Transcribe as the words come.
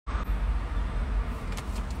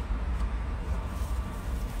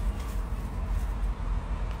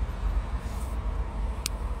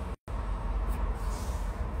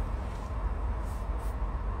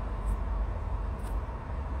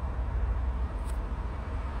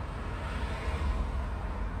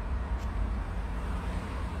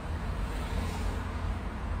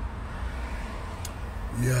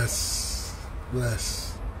Yes.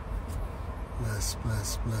 Bless. Bless,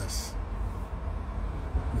 bless, bless.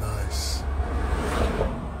 Nice.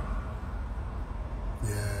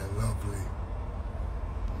 Yeah, lovely.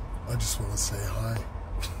 I just want to say hi.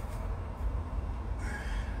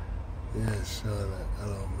 Yeah, Charlotte.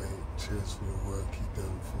 Hello, mate. Cheers for the work you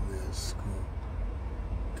done for me at school.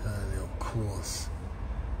 Kylie, of course.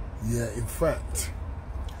 Yeah, in fact,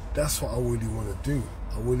 that's what I really want to do.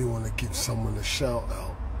 I really want to give someone a shout out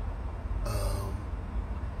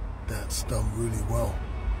that's done really well.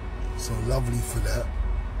 So lovely for that.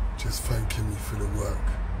 Just thanking me for the work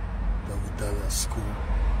that we've done at school.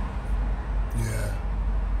 Yeah.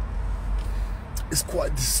 It's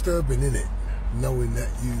quite disturbing, isn't it? Knowing that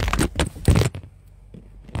you...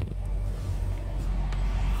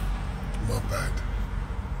 My bad.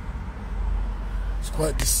 It's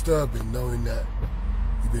quite disturbing knowing that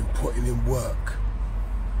you've been putting in work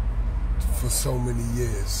for so many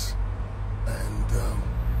years, and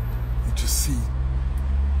you just see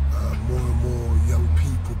more and more young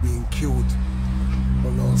people being killed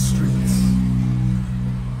on our streets.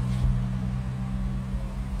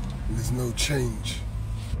 And there's no change.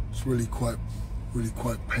 It's really quite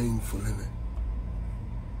painful, isn't it?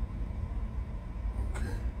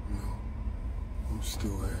 Okay, no, I'm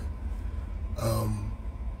still here.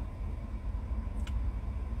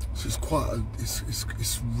 So it's quite,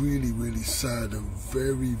 it's really, really sad and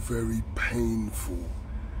very, very painful.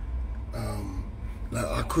 Like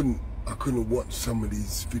I couldn't watch some of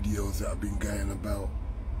these videos that have been going about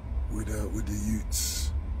with the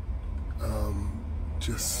youths.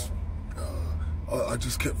 I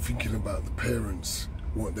just kept thinking about the parents,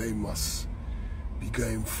 what they must be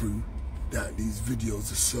going through, that these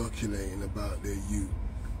videos are circulating about their youth,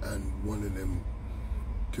 and one of them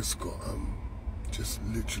just got just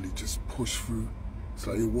literally just pushed through. It's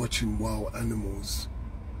like you're watching wild animals.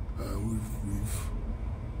 We've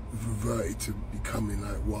reverted to becoming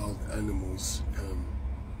like wild animals.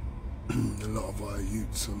 A lot of our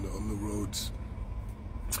youths on the roads.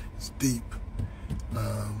 It's deep.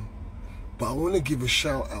 But I want to give a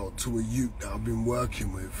shout out to a youth that I've been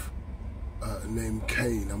working with, named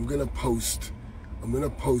Kane. I'm gonna post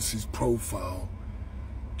his profile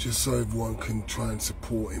just so everyone can try and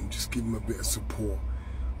support him. Just give him a bit of support.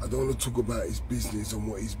 I don't want to talk about his business and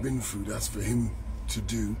what he's been through. That's for him to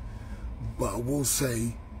do. But I will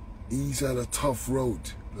say he's had a tough road.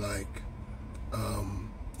 Like,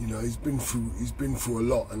 you know, he's been through a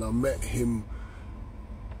lot. And I met him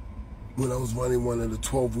when I was running one of the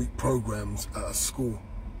 12-week programs at a school.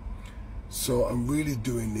 So I'm really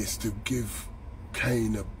doing this to give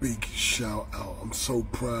Kane a big shout out. I'm so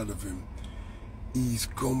proud of him. He's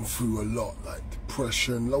gone through a lot, like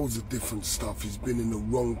depression, loads of different stuff. He's been in the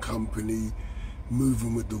wrong company,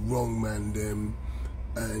 moving with the wrong man them,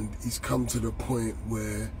 and he's come to the point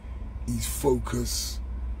where he's focused.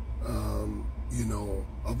 You know,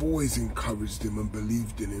 I've always encouraged him and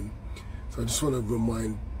believed in him. So I just want to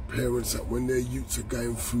remind parents that when their youths are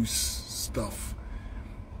going through stuff,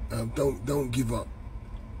 don't give up.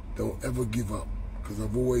 Don't ever give up, because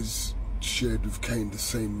I've always shared with Kane the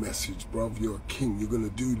same message. Bruv, you're a king, you're gonna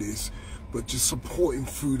do this, but just support him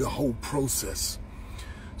through the whole process.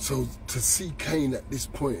 So to see Kane at this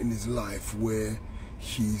point in his life where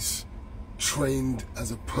he's trained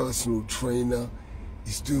as a personal trainer,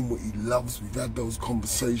 he's doing what he loves. We've had those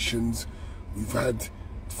conversations, we've had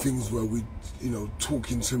things where we, you know,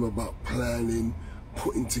 talking to him about planning,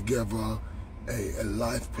 putting together a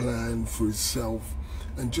life plan for himself,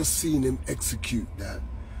 and just seeing him execute that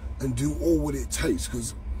and do all what it takes,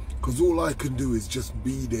 because all I can do is just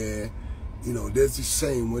be there. You know, there's this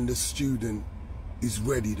saying, when the student is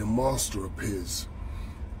ready, the master appears.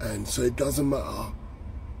 And so it doesn't matter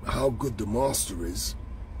how good the master is,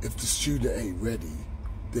 if the student ain't ready,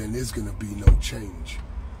 then there's gonna be no change.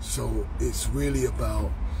 So it's really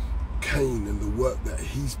about Kane and the work that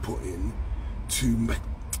he's put in to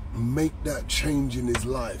make that change in his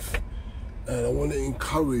life. And I want to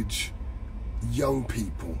encourage young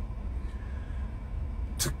people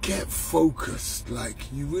to get focused.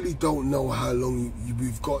 Like, you really don't know how long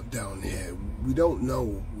we've got down here. We don't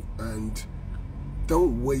know, and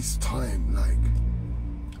don't waste time. Like,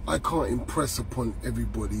 I can't impress upon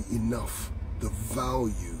everybody enough the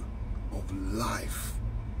value of life,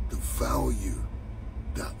 the value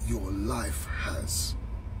that your life has.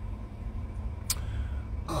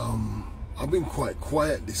 I've been quite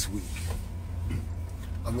quiet this week.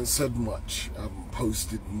 I haven't said much, I haven't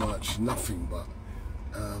posted much, nothing, but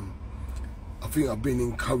I think I've been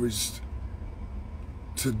encouraged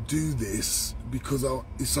to do this because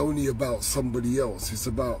it's only about somebody else. It's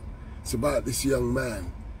about It's about this young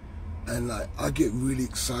man. And like, I get really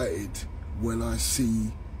excited when I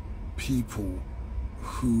see people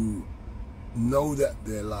who know that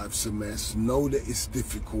their life's a mess, know that it's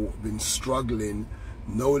difficult, been struggling,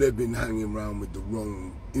 know they've been hanging around with the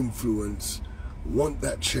wrong influence, want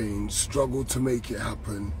that change, struggle to make it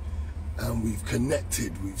happen, and we've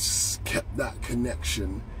connected, we've kept that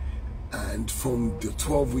connection, and from the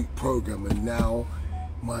 12-week program, and now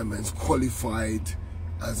my man's qualified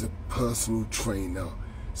as a personal trainer.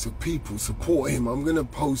 So people, support him. I'm gonna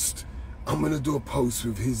do a post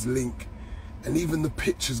with his link, and even the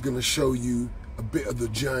picture's gonna show you a bit of the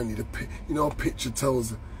journey. You know, a picture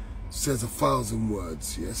says 1,000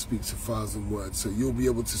 words, yeah, speaks 1,000 words. So you'll be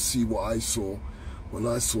able to see what I saw when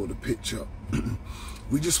I saw the picture.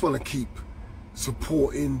 We just want to keep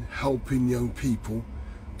supporting, helping young people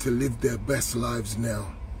to live their best lives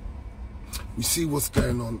now. We see what's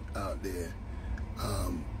going on out there.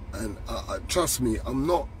 And trust me, I'm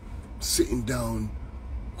not sitting down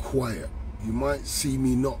quiet. You might see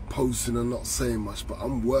me not posting and not saying much, but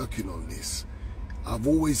I'm working on this. I've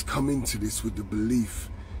always come into this with the belief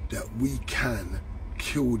that we can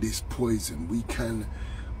kill this poison. We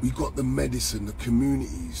got the medicine, the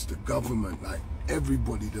communities, the government, like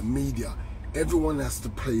everybody, the media, everyone has to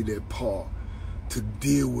play their part to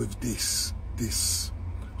deal with this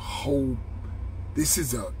whole. This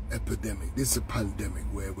is an epidemic, this is a pandemic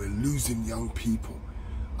where we're losing young people.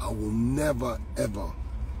 I will never, ever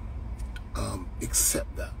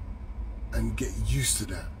accept that and get used to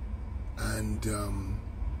that and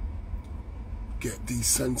get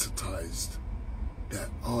desensitized that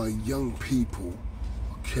our young people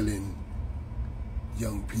are killing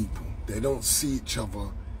young people. They don't see each other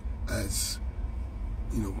as,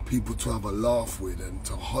 you know, people to have a laugh with and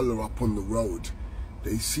to holler up on the road.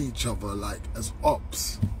 They see each other like as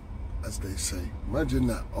ops, as they say. Imagine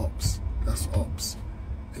that, ops. That's ops.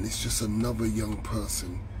 And it's just another young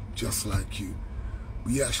person just like you.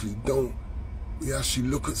 We actually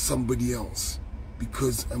look at somebody else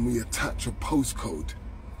and we attach a postcode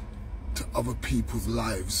to other people's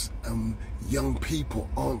lives, and young people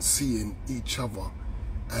aren't seeing each other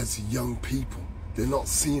as young people. They're not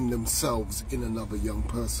seeing themselves in another young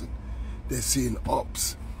person. They're seeing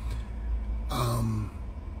ops.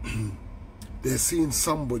 They're seeing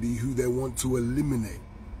somebody who they want to eliminate.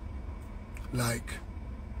 Like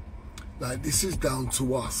this is down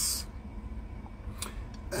to us.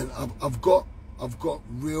 And I've got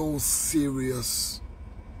real serious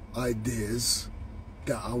ideas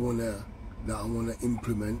that I wanna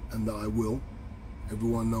implement, and that I will.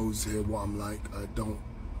 Everyone knows here what I'm like. I'm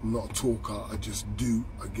not a talker, I just do.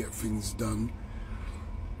 I get things done.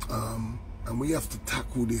 And we have to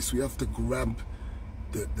tackle this. We have to grab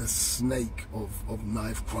the snake of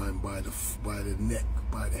knife crime by the neck,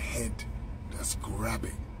 by the head. Let's grab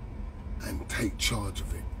it and take charge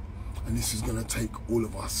of it. And this is gonna take all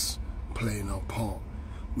of us playing our part.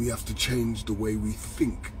 We have to change the way we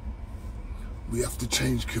think. We have to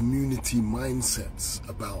change community mindsets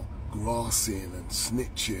about grassing and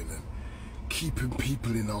snitching and keeping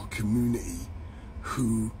people in our community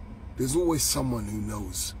who, there's always someone who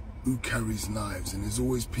knows who carries knives, and there's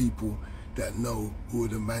always people that know who are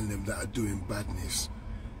the man that are doing badness.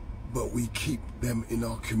 But we keep them in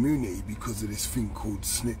our community because of this thing called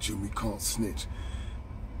snitching. We can't snitch.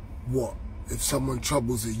 What if someone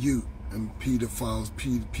troubles a youth and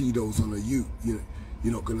pedos on a youth?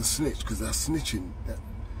 You're not gonna snitch because that's snitching.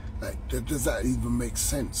 Does that even make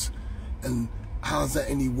sense? And how's that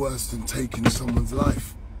any worse than taking someone's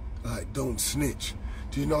life? Like, don't snitch.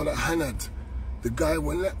 Do you know that Hanad, the guy,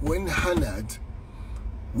 when Hanad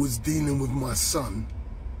was dealing with my son,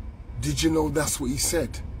 did you know that's what he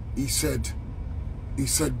said? He said,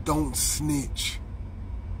 don't snitch.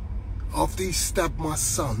 After he stabbed my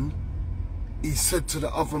son, he said to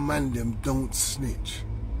the other man, don't snitch.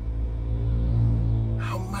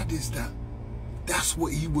 How mad is that? That's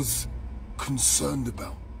what he was concerned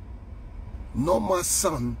about. Not my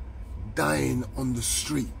son dying on the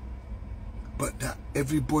street, but that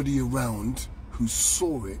everybody around who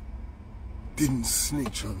saw it didn't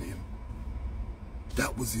snitch on him.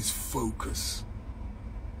 That was his focus.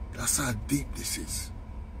 That's how deep this is.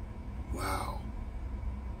 Wow.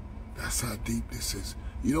 That's how deep this is.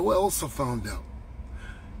 You know what else I found out?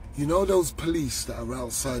 You know those police that are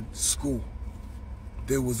outside school?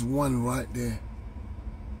 There was one right there.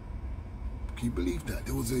 Can you believe that?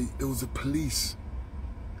 There was a police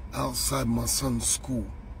outside my son's school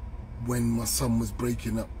when my son was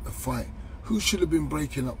breaking up the fight. Who should have been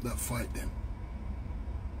breaking up that fight then?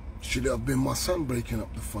 Should it have been my son breaking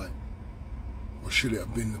up the fight? Or should it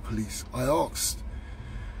have been the police? I asked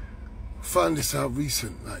found this out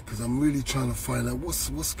recent, like, because I'm really trying to find out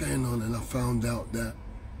what's going on, and I found out that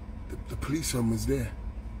the policeman was there.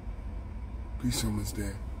 Policeman was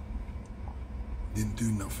there. Didn't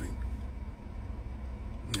do nothing.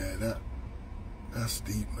 Yeah, that's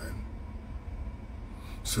deep, man.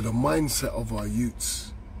 So the mindset of our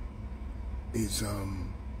youths is,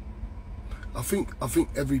 I think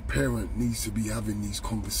every parent needs to be having these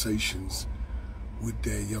conversations with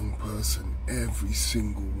their young person, every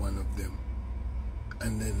single one of them,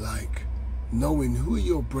 and then like knowing who are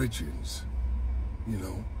your brethrens, you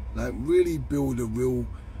know, like really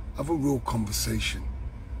have a real conversation,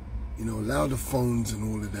 you know, allow the phones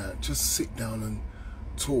and all of that, just sit down and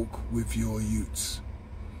talk with your youths.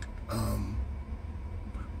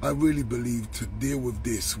 I really believe to deal with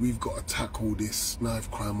this, we've got to tackle this knife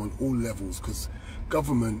crime on all levels, because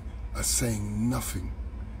government are saying nothing.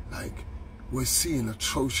 Like, we're seeing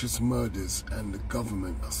atrocious murders and the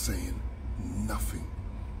government are saying nothing.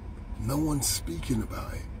 No one's speaking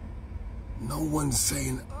about it. No one's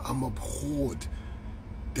saying, I'm abhorred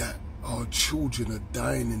that our children are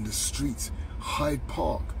dying in the streets. Hyde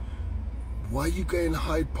Park. Why are you going to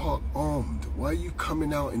Hyde Park armed? Why are you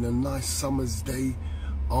coming out in a nice summer's day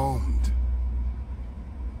armed?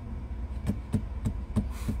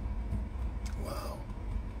 Wow.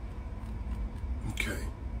 Okay.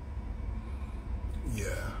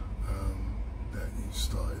 Yeah. That you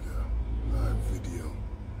started a live video.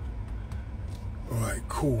 All right,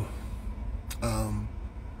 cool.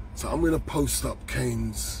 So I'm gonna post up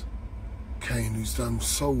Kane, who's done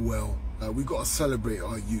so well. We gotta celebrate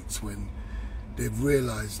our youths when they've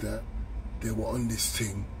realized that they were on this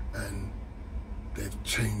thing and they've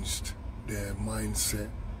changed their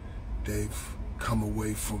mindset. They've come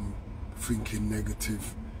away from thinking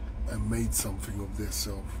negative and made something of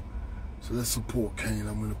themselves. So let's support Kane.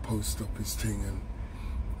 I'm going to post up his thing, and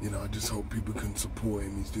you know, I just hope people can support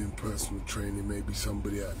him. He's doing personal training. Maybe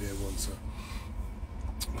somebody out there wants a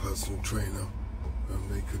personal trainer,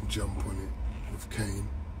 and they can jump on it with Kane.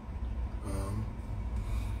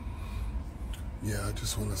 Yeah, I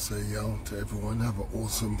just want to say, yo, to everyone, have an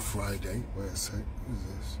awesome Friday. Wait a sec, who's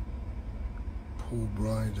this? Paul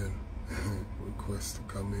Bryden, request to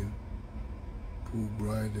come in. Paul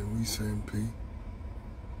Bryden, we saying P?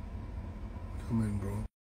 Come in, bro.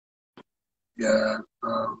 Yeah,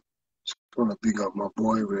 just want to big up my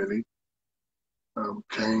boy, really,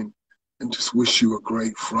 Kane, and just wish you a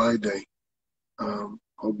great Friday.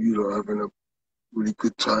 Hope you're having a really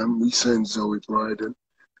good time. We saying Zoe Bryden.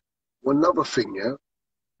 One other thing, yeah,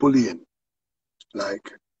 bullying.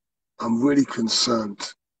 Like, I'm really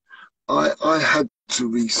concerned. I had to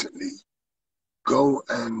recently go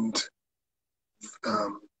and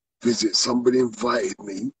visit. Somebody invited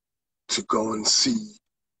me to go and see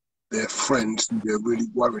their friends who they're really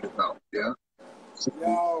worried about, yeah? So,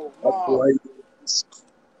 Yo, wow.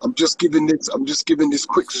 I'm just giving this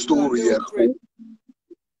quick story, yeah.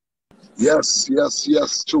 Yes,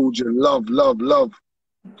 children, love.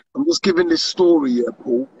 I'm just giving this story, yeah,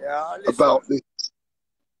 Paul, about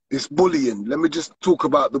this bullying. Let me just talk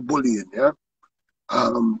about the bullying, yeah?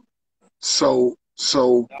 So.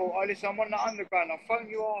 Oh, listen, I'm on the underground. I'll phone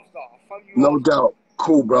you after. No doubt.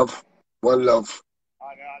 Cool, bruv. One love.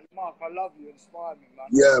 Mark, I love you. Inspire me, man.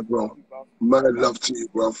 Yeah, bro. Man, love to you,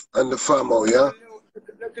 bruv. And the famo, yeah?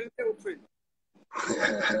 Look at Little Prince.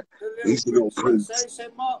 He's a little Prince. Say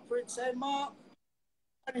Mark, Prince. Say Mark.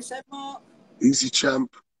 Say Mark. Easy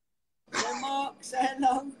champ. Say Mark. Say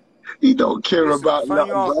hello. He don't care about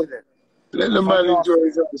nothing, bro. Let the man enjoy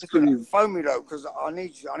his ice cream. Phone me, though, because I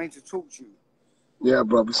need you. I need to talk to you. Yeah,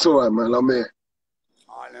 bro. It's all right, man. I'm here.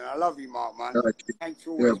 I love you, Mark, man. Thanks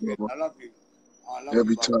for always being. I love you.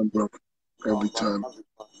 Every time, bro. Every time.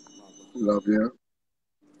 Love you.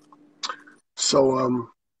 So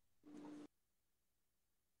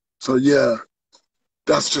yeah,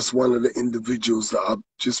 that's just one of the individuals that I've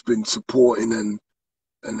just been supporting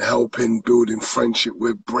and helping, building friendship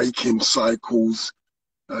with, breaking cycles,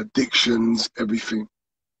 addictions, everything.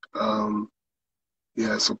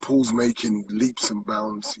 Yeah, so Paul's making leaps and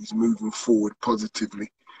bounds. He's moving forward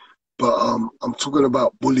positively. But I'm talking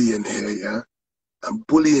about bullying here, yeah? And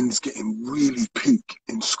bullying is getting really peak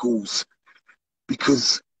in schools,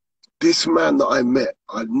 because this man that I met,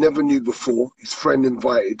 I never knew before. His friend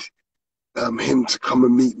invited him to come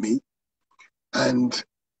and meet me. And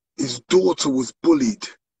his daughter was bullied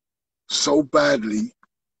so badly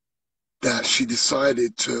that she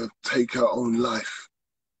decided to take her own life.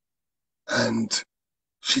 And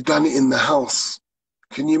she done it in the house.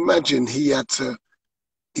 Can you imagine? He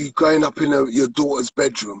going up in your daughter's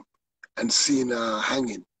bedroom and seeing her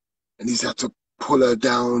hanging, and he's had to pull her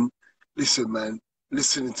down listen, man,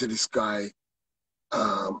 listening to this guy,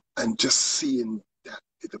 and just seeing that,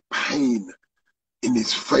 the pain in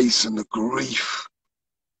his face and the grief,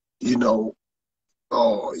 you know,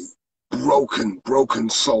 oh, broken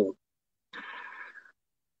soul.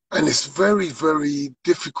 And it's very, very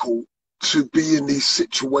difficult to be in these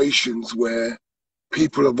situations where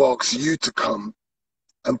people have asked you to come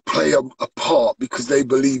and play a part because they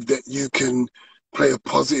believe that you can play a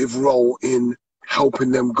positive role in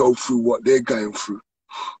helping them go through what they're going through.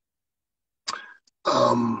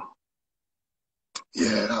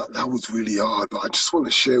 Yeah, that was really hard, but I just want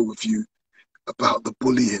to share with you about the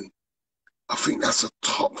bullying. I think that's a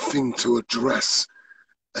top thing to address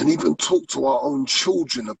and even talk to our own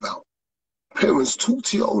children about. Parents, talk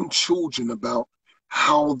to your own children about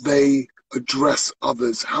how they address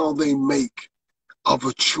others, how they make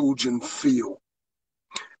other children feel,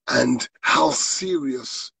 and how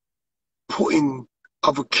serious putting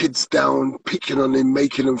other kids down, picking on them,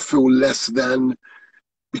 making them feel less than,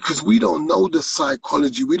 because we don't know the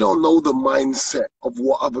psychology, we don't know the mindset of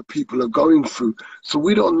what other people are going through. So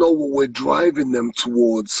we don't know what we're driving them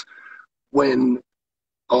towards when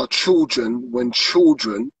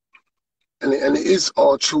children, and it is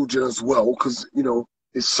our children as well, because, you know,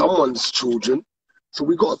 it's someone's children. So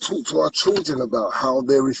we got to talk to our children about how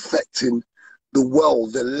they're affecting the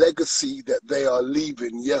world, the legacy that they are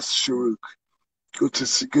leaving. Yes, Sharuk, good to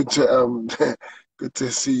see, good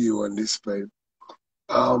to see you on this, babe.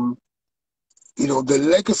 You know, the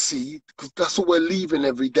legacy, because that's what we're leaving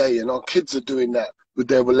every day, and our kids are doing that with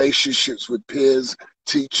their relationships with peers,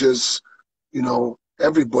 teachers, you know,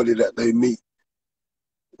 everybody that they meet.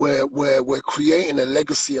 We're creating a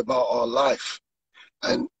legacy about our life.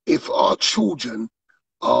 And if our children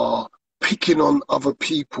are picking on other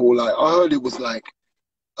people, like I heard it was like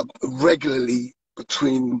regularly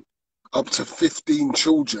between up to 15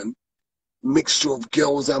 children, mixture of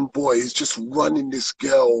girls and boys, just running this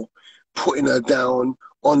girl, putting her down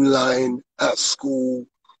online, at school,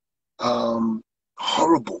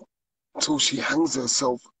 horrible, until she hangs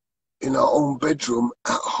herself in her own bedroom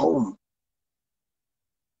at home.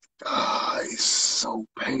 It's so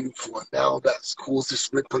painful. And now that's caused this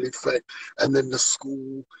ripple effect, and then the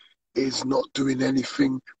school is not doing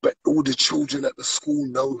anything, but all the children at the school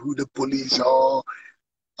know who the bullies are.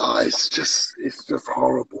 It's just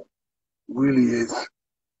horrible. It really is.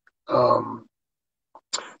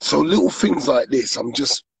 So little things like this, I'm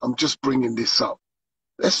just bringing this up.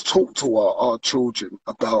 Let's talk to our children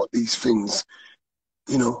about these things.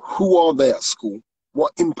 You know, who are they at school?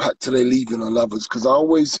 What impact are they leaving on others? Because I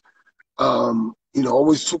always, you know, I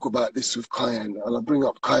always talk about this with Kiyan, and I bring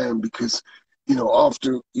up Kiyan because, you know,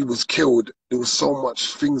 after he was killed, there was so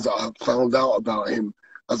much things that I found out about him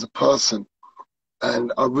as a person.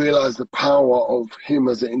 And I realized the power of him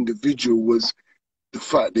as an individual was the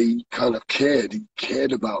fact that he kind of cared. He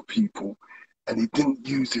cared about people, and he didn't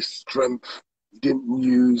use his strength. He didn't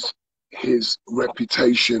use his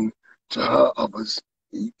reputation to hurt others.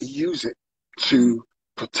 He used it to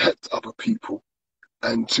protect other people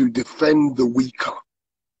and to defend the weaker,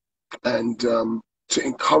 and to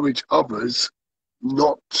encourage others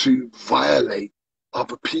not to violate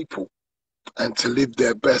other people and to live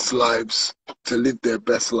their best lives,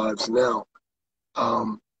 now.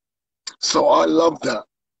 So I love that.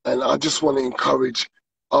 And I just want to encourage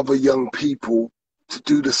other young people to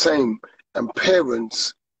do the same. And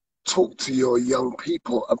parents, talk to your young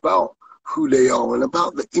people about who they are and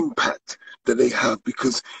about the impact that they have.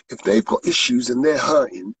 Because if they've got issues and they're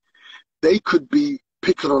hurting, they could be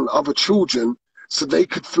picking on other children so they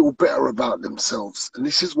could feel better about themselves. And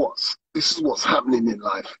this is what's happening in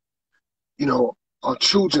life. You know, our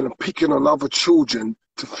children are picking on other children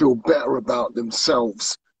to feel better about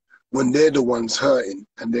themselves when they're the ones hurting,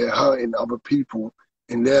 and they're hurting other people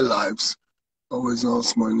in their lives. I always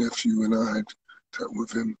ask my nephew when I had that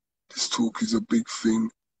with him, this talk is a big thing,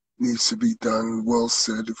 needs to be done, well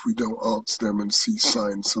said. If we don't ask them and see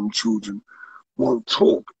signs, some children won't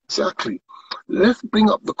talk. Exactly. Let's bring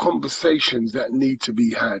up the conversations that need to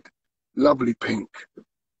be had. Lovely, Pink.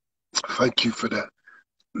 Thank you for that.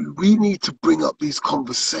 We need to bring up these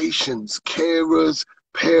conversations. Carers,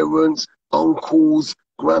 parents, uncles,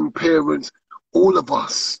 grandparents, all of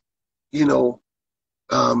us, you know,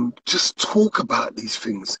 just talk about these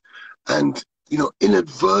things and, you know,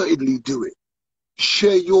 inadvertently do it.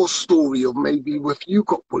 Share your story of maybe if you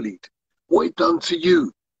got bullied, what it done to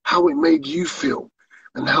you, how it made you feel,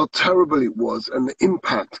 and how terrible it was, and the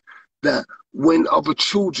impact that when other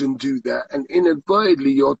children do that, and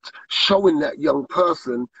inadvertently you're showing that young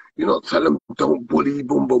person, you're not telling them don't bully,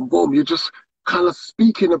 boom, boom, boom. You're just kind of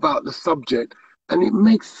speaking about the subject, and it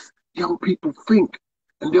makes young people think.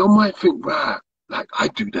 And they might think, right, like I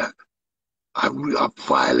do that. I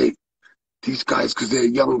violate these guys because they're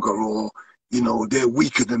younger, or, you know, they're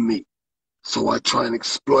weaker than me. So I try and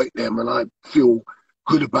exploit them, and I feel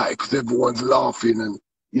good about it because everyone's laughing, and,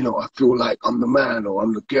 you know, I feel like I'm the man or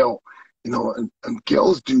I'm the girl, you know, and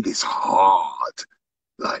girls do this hard.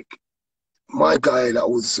 Like my guy that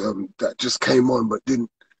was, that just came on but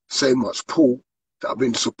didn't say much, Paul, that I've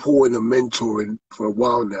been supporting and mentoring for a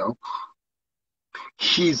while now.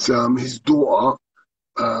 He's, his daughter,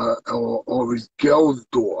 or his girl's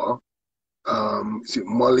daughter, is it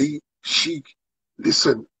Molly? She,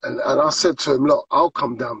 listen, and I said to him, look, I'll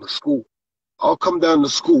come down to school. I'll come down to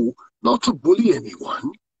school, not to bully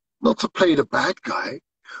anyone, not to play the bad guy,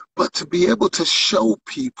 but to be able to show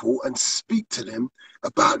people and speak to them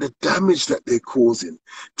about the damage that they're causing,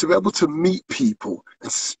 to be able to meet people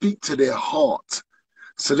and speak to their heart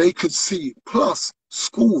so they could see. Plus,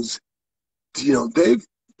 schools, you know,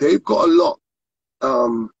 they've got a lot,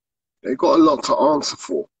 they've got a lot to answer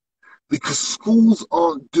for, because schools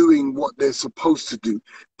aren't doing what they're supposed to do.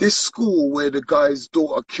 This school where the guy's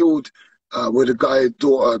daughter killed, where the guy's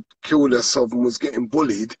daughter killed herself and was getting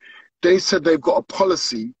bullied, they said they've got a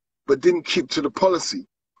policy, but didn't keep to the policy.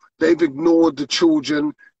 They've ignored the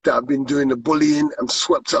children that have been doing the bullying and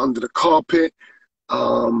swept it under the carpet.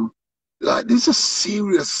 Like, these are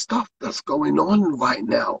serious stuff that's going on right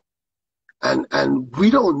now. And we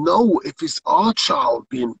don't know if it's our child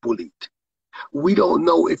being bullied. We don't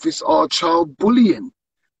know if it's our child bullying.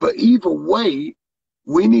 But either way,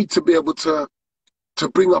 we need to be able to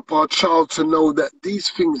bring up our child to know that these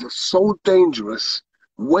things are so dangerous,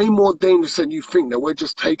 way more dangerous than you think, that we're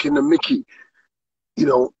just taking the mickey. You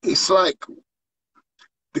know, it's like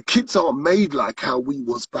the kids aren't made like how we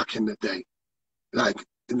was back in the day. Like,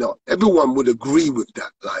 you know, everyone would agree with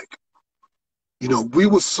that. Like, you know, we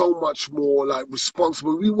were so much more like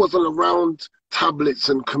responsible. We wasn't around tablets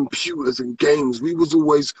and computers and games. We was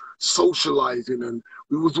always socializing, and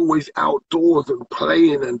we was always outdoors and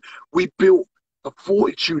playing, and we built a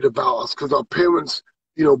fortitude about us because our parents,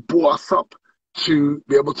 you know, brought us up to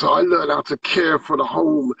be able to. I learned how to care for the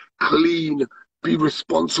home, clean, be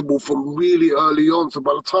responsible from really early on. So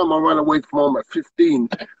by the time I ran away from home at 15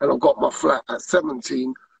 and I got my flat at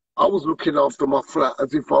 17, I was looking after my flat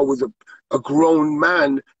as if I was a grown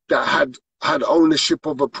man that had ownership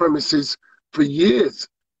of a premises for years.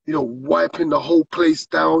 You know, wiping the whole place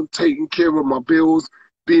down, taking care of my bills,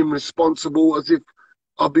 being responsible, as if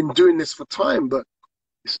I've been doing this for time. But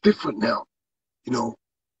it's different now. You know,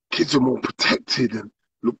 kids are more protected and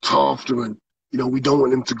looked after, and, you know, we don't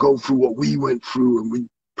want them to go through what we went through, and we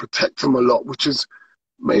protect them a lot, which has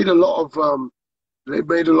made a lot of they've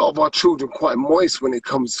made a lot of our children quite moist when it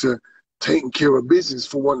comes to taking care of business,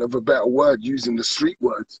 for want of a better word, using the street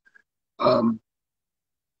words.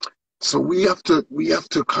 So we have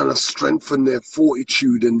to kind of strengthen their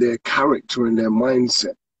fortitude and their character and their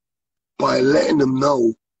mindset by letting them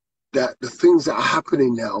know that the things that are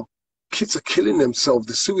happening now, kids are killing themselves.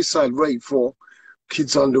 The suicide rate for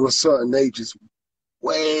kids under a certain age is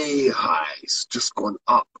way high. It's just gone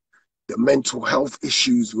up. The mental health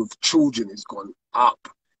issues with children has gone up.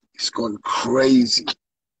 It's gone crazy.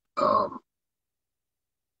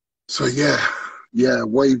 So yeah,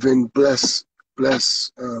 waving, bless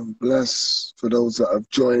for those that have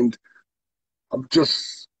joined. I'm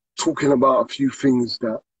just talking about a few things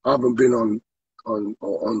that I haven't been on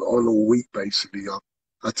all week, basically. I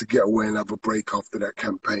had to get away and have a break after that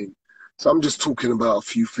campaign. So I'm just talking about a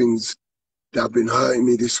few things that have been hurting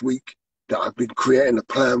me this week, that I've been creating a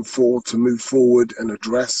plan for, to move forward and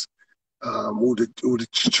address. All the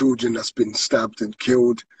children that's been stabbed and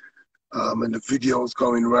killed, and the videos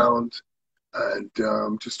going around, and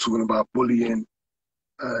just talking about bullying,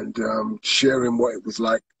 and sharing what it was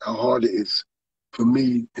like, how hard it is for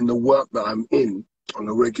me in the work that I'm in on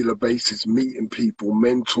a regular basis, meeting people,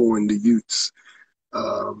 mentoring the youths,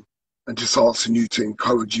 and just asking you to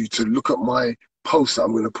encourage you to look at my post that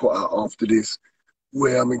I'm going to put out after this,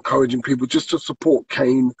 where I'm encouraging people just to support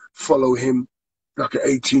Kane, follow him, like an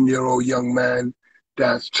 18-year-old young man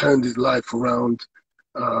that's turned his life around,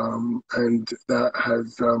 and that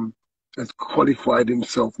has qualified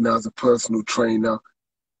himself now as a personal trainer.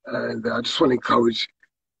 And I just want to encourage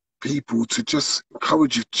people to just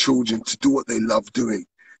encourage your children to do what they love doing.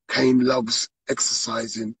 Kane loves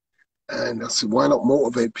exercising, and I said, why not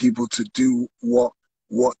motivate people to do what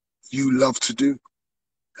you love to do,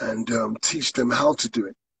 and teach them how to do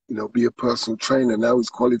it. You know, be a personal trainer. Now he's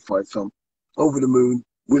qualified, so I'm over the moon,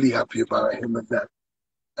 really happy about him and that.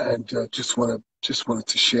 And just wanted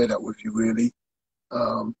to share that with you, really.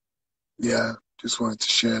 Yeah, Just wanted to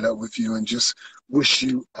share that with you and just wish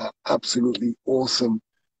you an absolutely awesome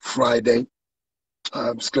Friday.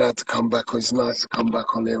 I'm just glad to come back. It's nice to come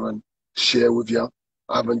back on there and share with you.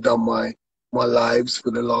 I haven't done my lives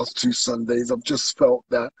for the last 2 Sundays. I've just felt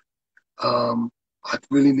that I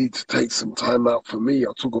really need to take some time out for me.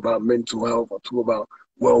 I talk about mental health. I talk about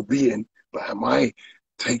well-being. But am I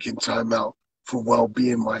taking time out for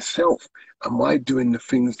well-being myself? Am I doing the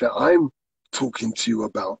things that I'm talking to you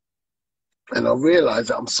about? And I realize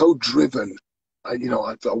that I'm so driven. I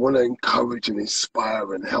want to encourage and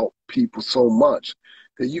inspire and help people so much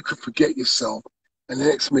that you could forget yourself and the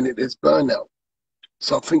next minute there's burnout.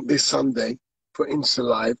 So I think this Sunday for Insta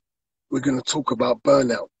Live, we're going to talk about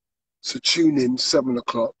burnout. So tune in 7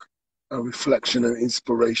 o'clock, a reflection and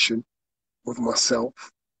inspiration with myself.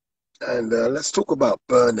 And let's talk about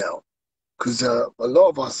burnout, because a lot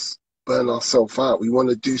of us burn ourselves out. We want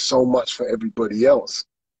to do so much for everybody else.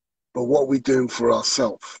 But what are we doing for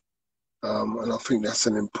ourselves? And I think that's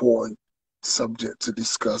an important subject to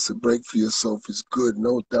discuss. A break for yourself is good,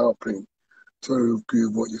 no doubt, Pink. Totally agree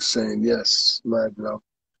with what you're saying. Yes, mad love.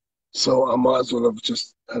 So I might as well have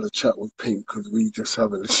just had a chat with Pink, because we just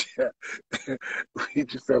having a chat. We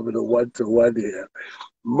just having a one-to-one here.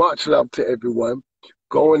 Much love to everyone.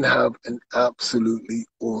 Go and have an absolutely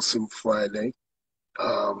awesome Friday.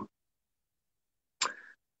 And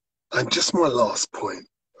just my last point.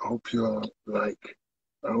 I hope you like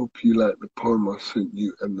the poem I sent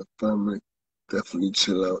you and the family. Definitely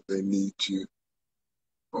chill out. They need you.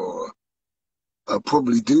 Or I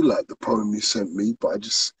probably do like the poem you sent me, but I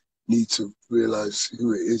just need to realize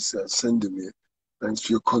who it is that's sending me. Thanks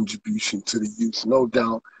for your contribution to the youth. No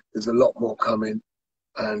doubt there's a lot more coming.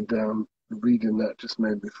 And reading that just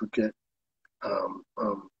made me forget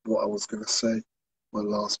what I was going to say. My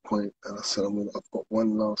last point. And I said I've got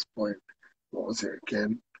one last point. What was it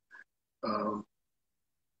again?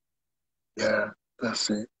 Yeah, that's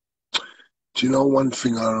it. Do you know one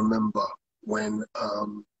thing I remember when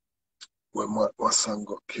my son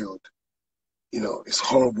got killed? You know, it's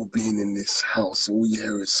horrible being in this house. All you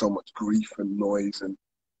hear is so much grief and noise, and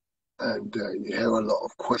you hear a lot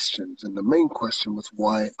of questions. And the main question was,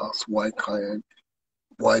 why us? Why Kiyan?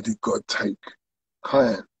 Why did God take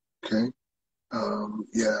Kiyan? Okay,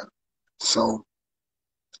 yeah. So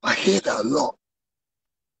I hear that a lot,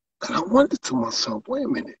 and I wondered to myself, wait a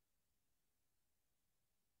minute.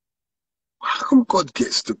 How come God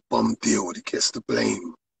gets the bum deal? He gets the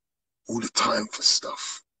blame all the time for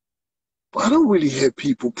stuff. But I don't really hear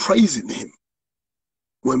people praising him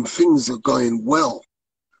when things are going well.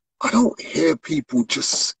 I don't hear people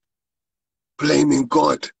just blaming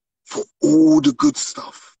God for all the good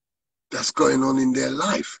stuff that's going on in their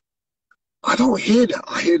life. I don't hear that.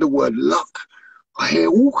 I hear the word luck. I hear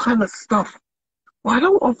all kind of stuff. But I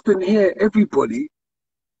don't often hear everybody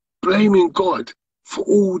blaming God for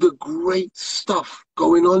all the great stuff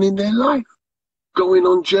going on in their life, going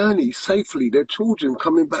on journeys safely, their children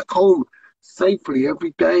coming back home safely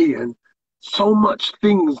every day, and so much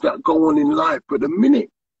things that go on in life. But the minute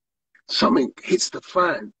something hits the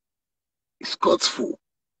fan, it's God's fault.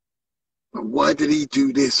 And why did he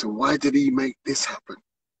do this? And why did he make this happen?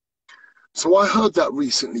 So I heard that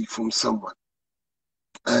recently from someone.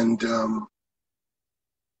 And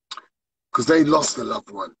because they lost a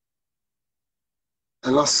loved one.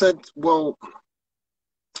 And I said, well,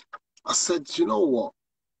 you know what?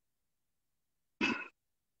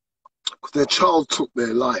 Because their child took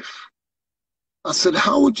their life. I said,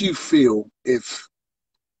 how would you feel if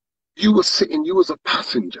you were sitting, you was a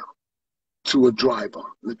passenger to a driver,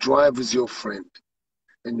 the driver's your friend,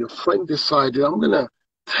 and your friend decided, I'm going to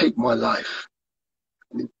take my life.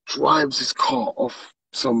 And he drives his car off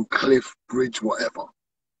some cliff, bridge, whatever,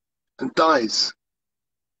 and dies.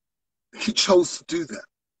 He chose to do that,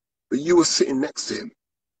 but you were sitting next to him,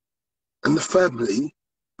 and the family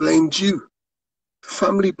blamed you. The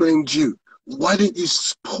family blamed you. Why didn't you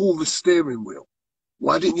pull the steering wheel?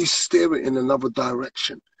 Why didn't you steer it in another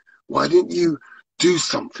direction? Why didn't you do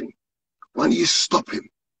something? Why didn't you stop him?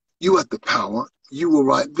 You had the power. You were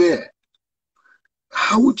right there.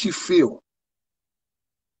 How would you feel?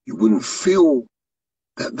 You wouldn't feel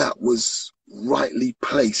that that was rightly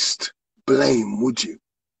placed blame, would you?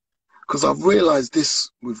 Because I've realized this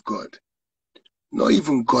with God. Not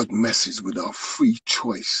even God messes with our free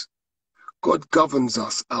choice. God governs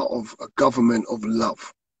us out of a government of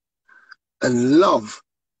love. And love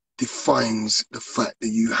defines the fact that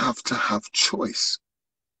you have to have choice.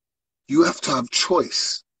 You have to have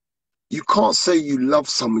choice. You can't say you love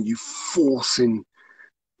someone, you force in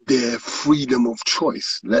their freedom of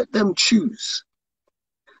choice. Let them choose.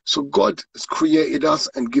 So God has created us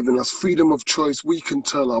and given us freedom of choice. We can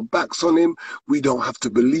turn our backs on him. We don't have to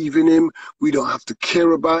believe in him. We don't have to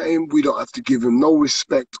care about him. We don't have to give him no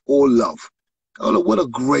respect or love. Oh, what a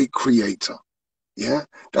great creator. Yeah,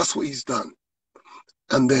 that's what he's done.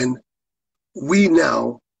 And then we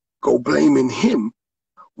now go blaming him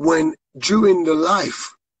when during the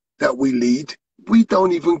life that we lead, we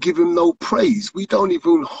don't even give him no praise. We don't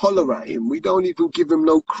even holler at him. We don't even give him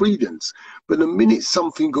no credence. But the minute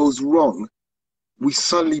something goes wrong, we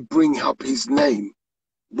suddenly bring up his name.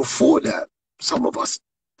 Before that, some of us,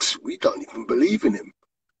 we don't even believe in him.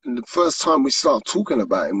 And the first time we start talking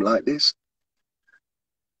about him like this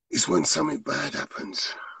is when something bad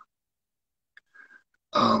happens.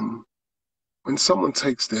 When someone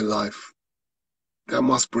takes their life, that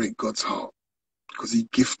must break God's heart because he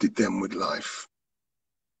gifted them with life.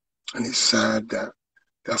 And it's sad that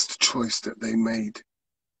that's the choice that they made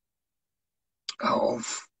out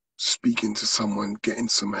of speaking to someone, getting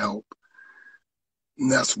some help. And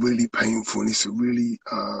that's really painful, and it's a really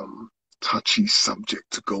touchy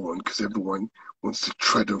subject to go on because everyone wants to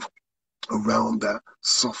tread around that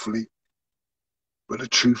softly. But the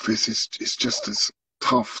truth is, it's just as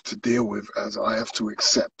tough to deal with as I have to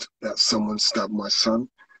accept that someone stabbed my son.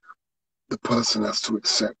 The person has to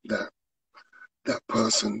accept that that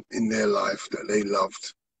person in their life that they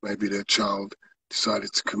loved, maybe their child,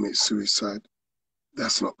 decided to commit suicide.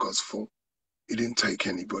 That's not God's fault. He didn't take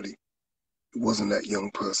anybody. It wasn't that young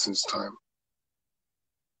person's time.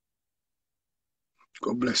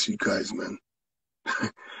 God bless you guys, man.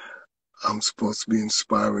 I'm supposed to be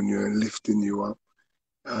inspiring you and lifting you up.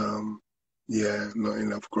 Yeah, not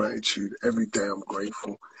enough gratitude. Every day I'm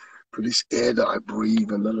grateful for this air that I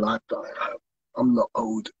breathe and the life that I have. I'm not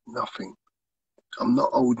owed nothing. I'm not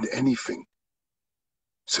owed anything.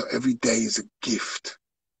 So every day is a gift.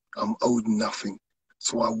 I'm owed nothing.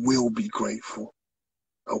 So I will be grateful.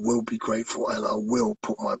 I will be grateful, and I will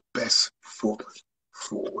put my best foot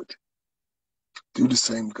forward. Do the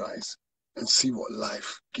same, guys, and see what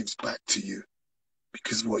life gives back to you,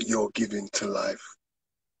 because what you're giving to life.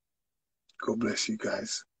 God bless you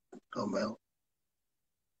guys. I'm out.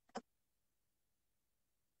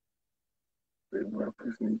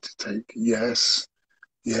 Rappers need to take. Yes.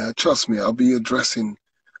 Yeah, trust me, I'll be addressing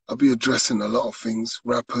a lot of things.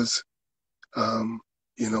 Rappers,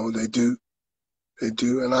 you know, they do,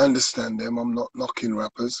 and I understand them. I'm not knocking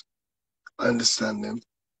rappers. I understand them.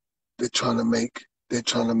 They're trying to make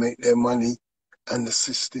their money, and the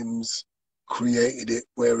systems created it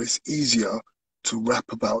where it's easier to rap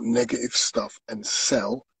about negative stuff and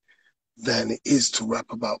sell than it is to rap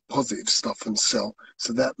about positive stuff and sell.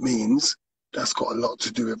 So that means that's got a lot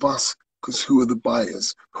to do with us, because who are the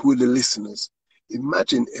buyers? Who are the listeners?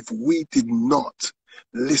 Imagine if we did not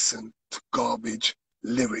listen to garbage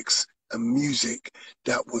lyrics and music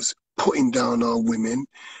that was putting down our women,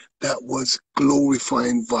 that was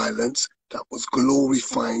glorifying violence, that was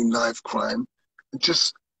glorifying knife crime, and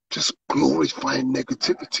just glorifying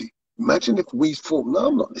negativity. Imagine if we thought, no,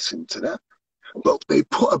 I'm not listening to that. But they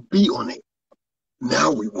put a beat on it.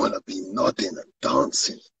 Now we want to be nodding and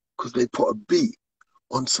dancing because they put a beat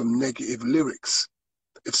on some negative lyrics.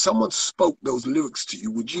 If someone spoke those lyrics to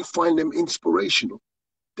you, would you find them inspirational?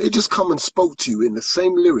 They just come and spoke to you in the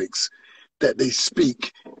same lyrics that they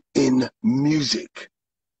speak in music.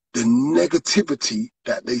 The negativity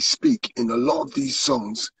that they speak in a lot of these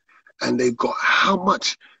songs, and they've got how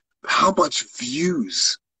much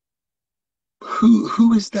views.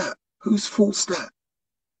 Who is that? Whose fault's that?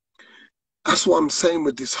 That's what I'm saying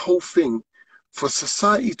with this whole thing. For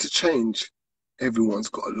society to change, everyone's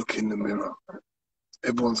got to look in the mirror.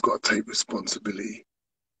 Everyone's got to take responsibility.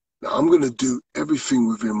 Now, I'm going to do everything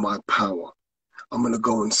within my power. I'm going to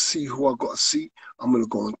go and see who I got to see. I'm going to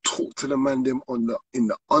go and talk to the man them in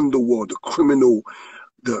the underworld, the criminal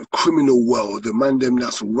world, the man them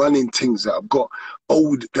that's running things, that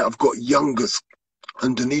have got youngers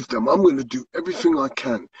underneath them. I'm going to do everything I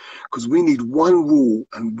can, because we need one rule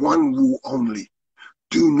and one rule only.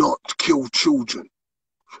 Do not kill children.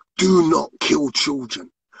 Do not kill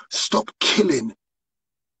children. Stop killing.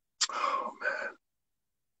 Oh,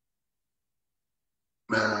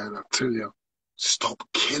 man, I tell you, stop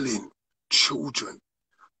killing children.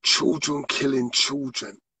 Children killing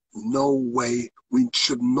children. No way. We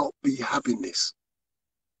should not be having this.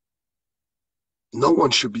 No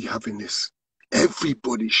one should be having this.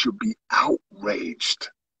 Everybody should be outraged.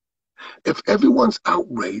 If everyone's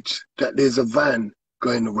outraged that there's a van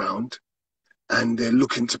going around and they're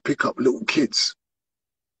looking to pick up little kids,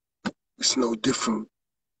 it's no different.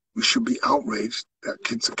 We should be outraged that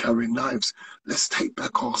kids are carrying knives. Let's take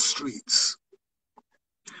back our streets.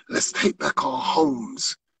 Let's take back our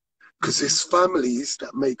homes, because it's families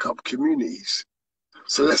that make up communities.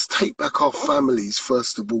 So let's take back our families,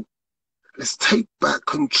 first of all. Let's take back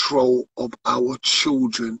control of our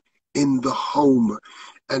children in the home.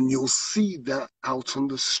 And you'll see that out on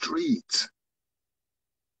the street.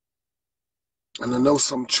 And I know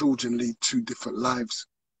some children lead 2 different lives,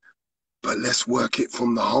 but let's work it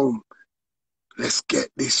from the home. Let's get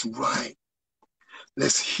this right.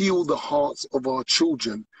 Let's heal the hearts of our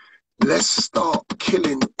children. Let's start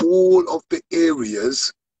killing all of the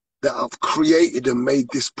areas that have created and made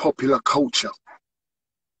this popular culture.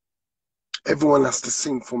 Everyone has to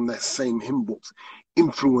sing from their same hymn books.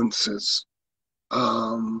 Influencers,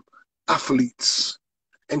 athletes,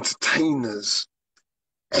 entertainers,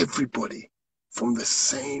 everybody from the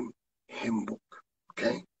same hymn book,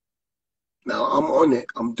 okay? Now, I'm on it.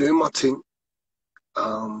 I'm doing my thing.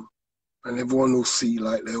 And everyone will see,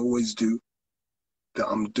 like they always do, that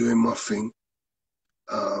I'm doing my thing.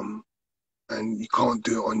 And you can't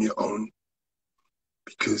do it on your own,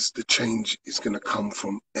 because the change is going to come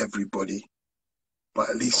from everybody. But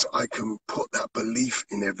at least I can put that belief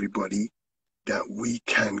in everybody that we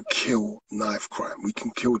can kill knife crime. We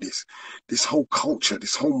can kill this whole culture,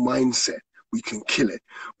 this whole mindset. We can kill it.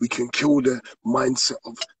 We can kill the mindset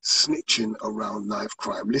of snitching around knife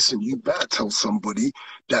crime. Listen, you better tell somebody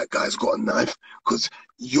that guy's got a knife, because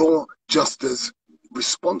you're just as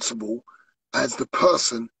responsible as the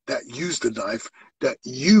person that used the knife, that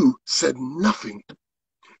you said nothing.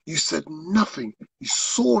 You said nothing. You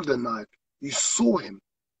saw the knife. You saw him.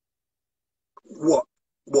 What?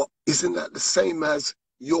 Isn't that the same as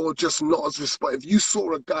you're just not as responsible? If you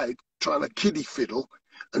saw a guy trying to kiddie fiddle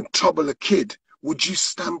and trouble a kid, would you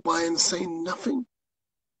stand by and say nothing?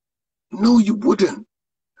 No, you wouldn't.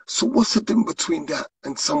 So what's the difference between that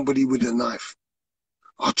and somebody with a knife?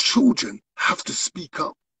 Our children have to speak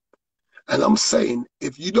up. And I'm saying,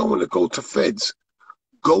 if you don't want to go to feds,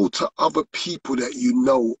 go to other people that you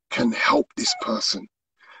know can help this person.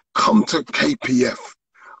 Come to KPF.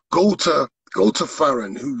 Go to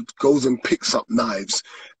Farron, who goes and picks up knives,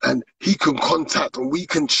 and he can contact and we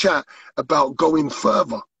can chat about going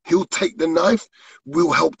further. He'll take the knife.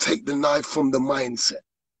 We'll help take the knife from the mindset.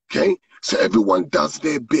 Okay? So everyone does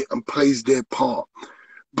their bit and plays their part.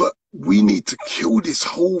 But we need to kill this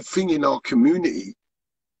whole thing in our community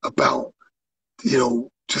about,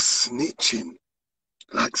 just snitching.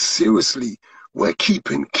 Like, seriously, we're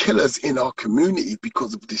keeping killers in our community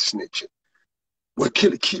because of this snitching. We're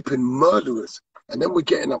keeping murderers, and then we're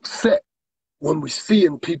getting upset when we're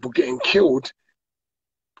seeing people getting killed.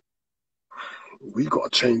 We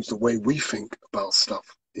got to change the way we think about stuff,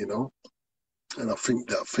 And I think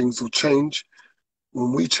that things will change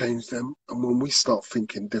when we change them and when we start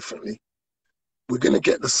thinking differently. We're going to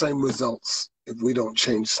get the same results if we don't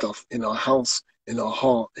change stuff in our house, in our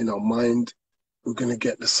heart, in our mind. We're going to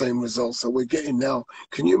get the same results that we're getting now.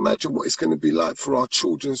 Can you imagine what it's going to be like for our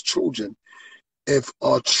children's children if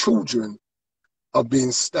our children are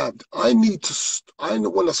being stabbed? I want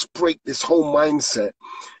to break this whole mindset.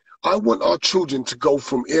 I want our children to go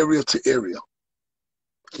from area to area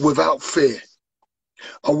without fear.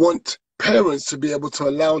 I want parents to be able to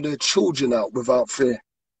allow their children out without fear.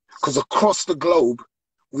 Because across the globe,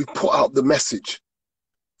 we put out the message.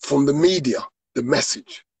 From the media, the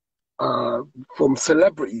message. From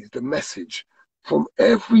celebrities, the message. From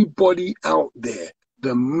everybody out there,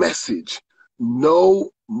 the message.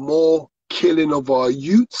 No more killing of our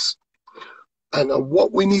youths. And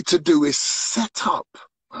what we need to do is set up.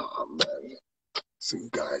 Oh, man. Some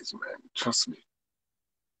guys, man, trust me.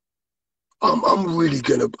 I'm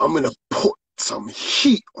gonna put some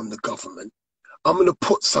heat on the government. I'm gonna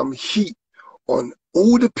put some heat on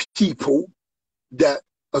all the people that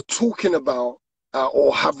are talking about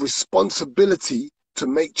or have responsibility to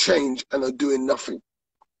make change and are doing nothing.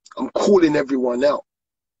 I'm calling everyone out.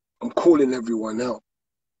 I'm calling everyone out.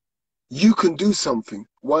 You can do something.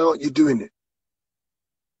 Why aren't you doing it?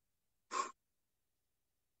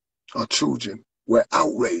 Our children, we're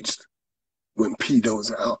outraged when pedos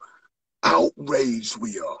are out. Outraged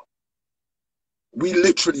we are. We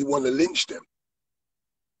literally want to lynch them.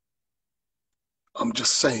 I'm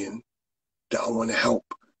just saying that I want to help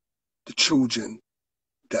the children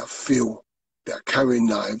that feel that carrying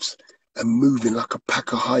knives and moving like a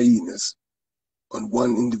pack of hyenas on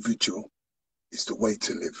one individual is the way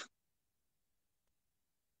to live.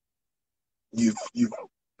 You've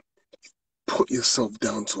put yourself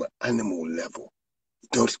down to an animal level.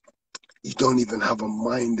 You don't even have a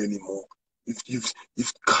mind anymore.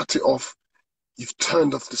 You've cut it off. You've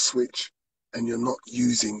turned off the switch, and you're not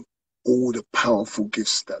using all the powerful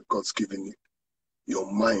gifts that God's given you.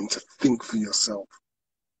 your mind to think for yourself.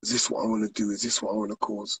 Is this what I want to do? Is this what I want to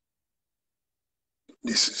cause?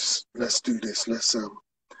 Let's do this. Let's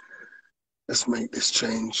make this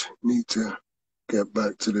change. Need to get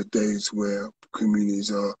back to the days where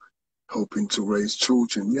communities are helping to raise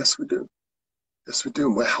children. Yes, we do. Yes, we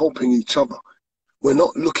do. We're helping each other. We're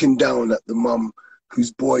not looking down at the mum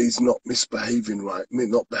whose boy is not behaving right.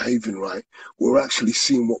 We're actually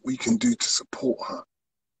seeing what we can do to support her.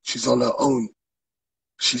 She's on her own.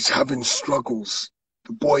 She's having struggles.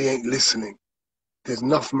 The boy ain't listening. There's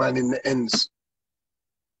enough man in the ends.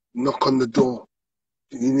 Knock on the door.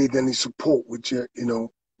 Do you need any support? Would you,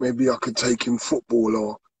 maybe I could take him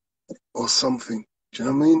football or something. Do you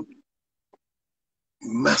know what I mean?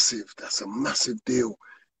 Massive. That's a massive deal.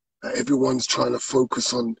 Everyone's trying to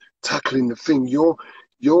focus on tackling the thing.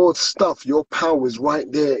 Your stuff, your power is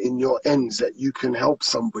right there in your ends that you can help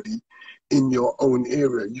somebody in your own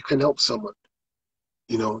area. You can help someone.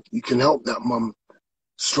 You can help that mum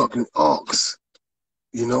struggling. Ask,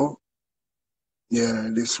 Yeah,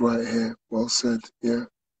 this right here. Well said, yeah.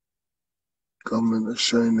 Government are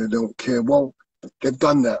showing they don't care. Well, they've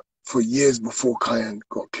done that for years before Kiyan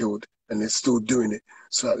got killed, and they're still doing it.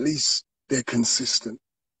 So at least they're consistent.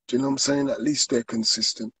 Do you know what I'm saying? At least they're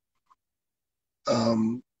consistent.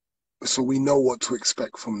 So we know what to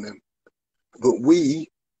expect from them. But we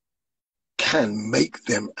can make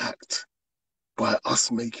them act by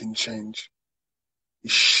us making change.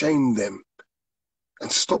 Shame them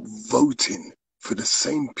and stop voting for the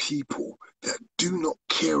same people that do not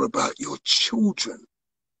care about your children.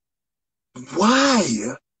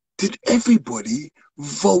 Why did everybody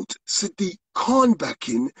vote Sadiq Khan back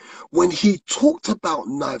in when he talked about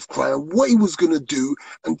knife crime, what he was going to do,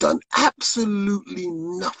 and done absolutely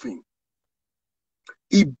nothing?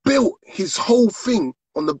 He built his whole thing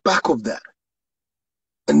on the back of that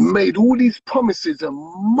and made all these promises and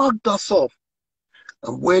mugged us off.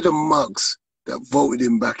 And we're the mugs that voted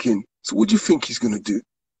him back in. So what do you think he's going to do?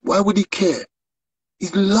 Why would he care?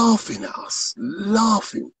 He's laughing at us,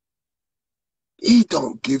 laughing. He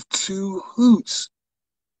don't give two hoots.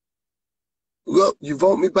 Well, you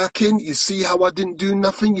vote me back in. You see how I didn't do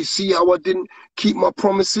nothing? You see how I didn't keep my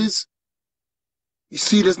promises? You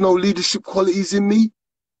see there's no leadership qualities in me?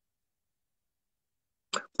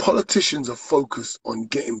 Politicians are focused on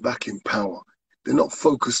getting back in power. They're not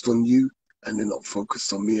focused on you, and they're not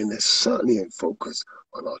focused on me, and they certainly ain't focused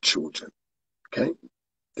on our children. Okay?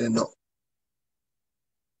 They're not.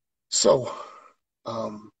 So,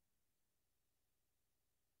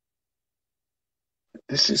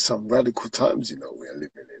 this is some radical times, we're living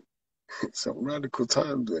in. Some radical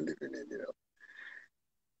times we're living in,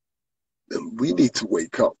 And we need to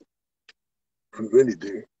wake up. We really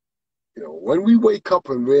do. When we wake up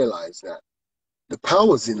and realize that the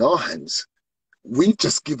power's in our hands, we've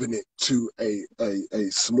just given it to a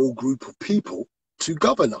small group of people to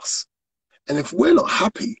govern us. And if we're not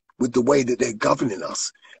happy with the way that they're governing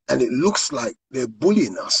us, and it looks like they're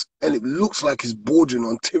bullying us, and it looks like it's bordering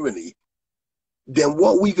on tyranny, then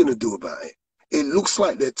what are we going to do about it? It looks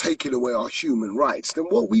like they're taking away our human rights. Then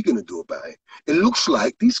what are we going to do about it? It looks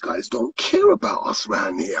like these guys don't care about us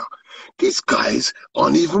around here. These guys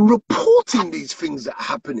aren't even reporting these things that are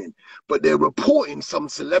happening, but they're reporting some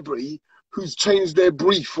celebrity who's changed their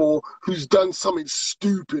brief or who's done something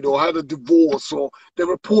stupid or had a divorce, or they're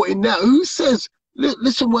reporting that. Who says,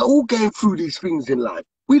 listen, we're all going through these things in life.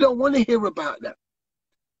 We don't want to hear about that.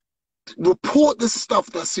 Report the stuff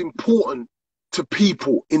that's important to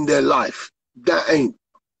people in their life. That ain't.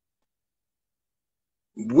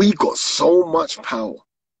 We got so much power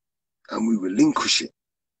and we relinquish it.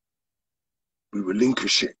 We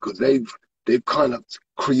relinquish it because they've kind of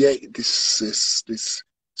created this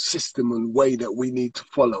system and way that we need to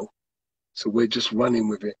follow. So we're just running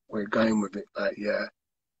with it. We're going with it. Like, yeah,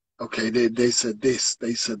 okay, they said this,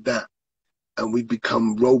 they said that. And we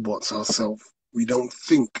become robots ourselves. We don't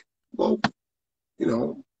think, well,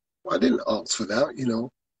 I didn't ask for that,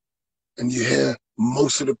 And you hear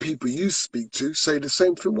most of the people you speak to say the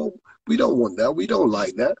same thing. Well, we don't want that. We don't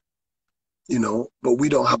like that, but we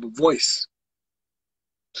don't have a voice.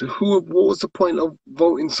 So what was the point of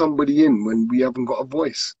voting somebody in when we haven't got a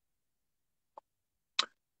voice?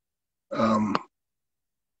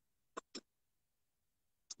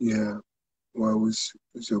 Yeah. Well, was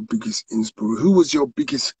your biggest inspiration? Who was your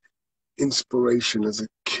biggest inspiration as a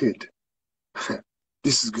kid?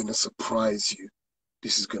 This is going to surprise you.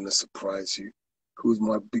 This is going to surprise you. Who was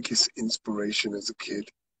my biggest inspiration as a kid?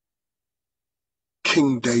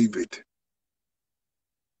 King David.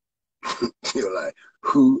 You're like,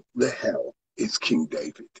 who the hell is King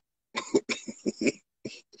David?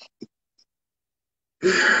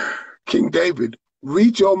 King David,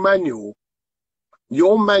 read your manual.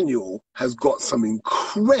 Your manual has got some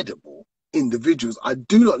incredible individuals. I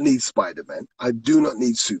do not need Spider-Man. I do not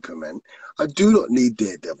need Superman. I do not need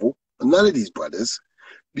Daredevil. None of these brothers,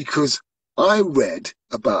 because I read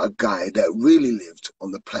about a guy that really lived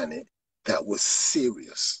on the planet that was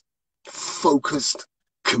serious, focused,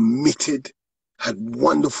 committed, had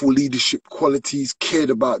wonderful leadership qualities, cared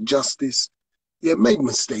about justice. Yeah, made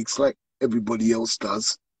mistakes like everybody else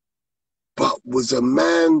does, but was a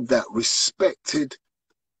man that respected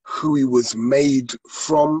who he was made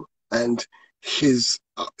from and his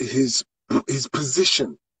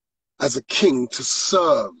position as a king to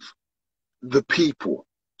serve the people.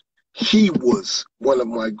 He was one of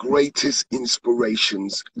my greatest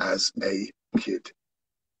inspirations as a kid.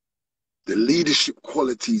 The leadership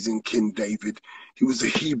qualities in King David. He was a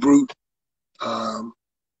Hebrew.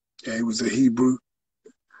 He was a Hebrew.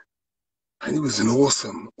 And he was an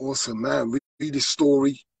awesome man. Read his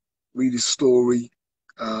story. Read his story.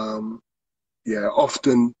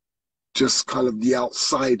 Often just kind of the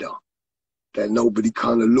outsider that nobody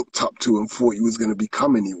kind of looked up to and thought he was going to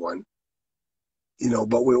become anyone. You know,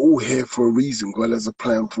 but we're all here for a reason. God has a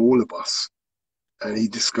plan for all of us. And he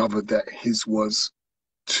discovered that his was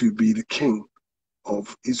to be the king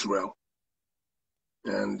of Israel.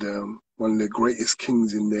 And one of the greatest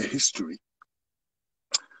kings in their history.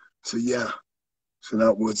 So yeah, so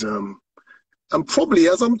that was, and probably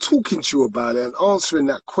as I'm talking to you about it and answering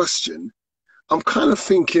that question, I'm kind of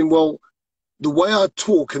thinking, well, the way I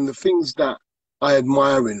talk and the things that I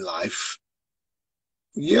admire in life,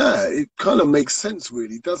 yeah, it kind of makes sense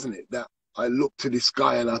really, doesn't it? That I look to this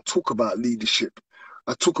guy and I talk about leadership.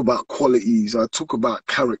 I talk about qualities. I talk about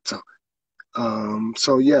character.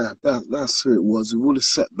 So yeah, that's who it was. With all the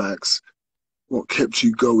setbacks, what kept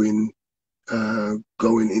you going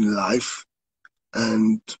in life,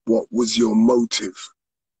 and what was your motive?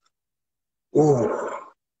 Oh,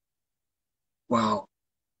 wow.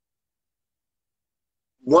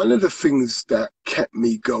 One of the things that kept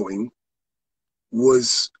me going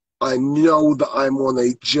was I know that I'm on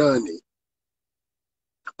a journey.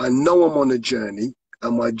 I know I'm on a journey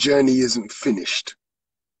and my journey isn't finished.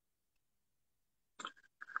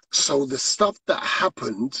 So the stuff that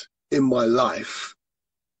happened in my life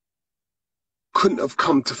couldn't have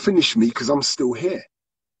come to finish me because I'm still here.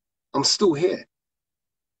 I'm still here.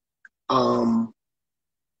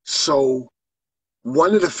 So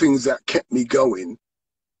one of the things that kept me going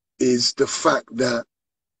is the fact that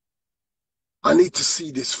I need to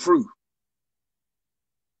see this through.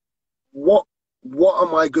 What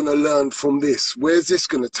am I going to learn from this? Where's this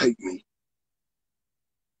going to take me?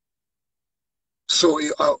 So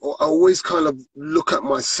I always kind of look at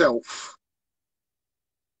myself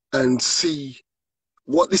and see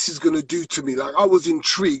what this is going to do to me. Like I was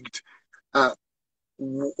intrigued at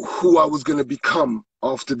who I was going to become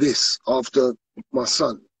after this, after my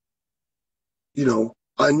son. You know,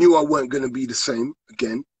 I knew I weren't going to be the same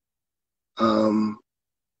again. I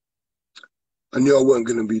knew I weren't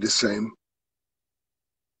going to be the same.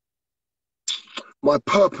 My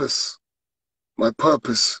purpose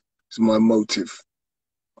is my motive.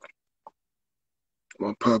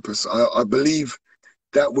 My purpose. I believe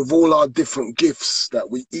that with all our different gifts that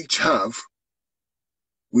we each have,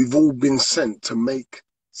 we've all been sent to make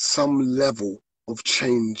some level of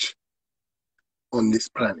change on this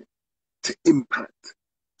planet, to impact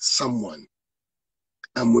someone.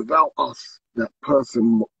 And without us, that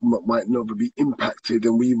person might never be impacted,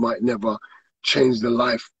 and we might never change the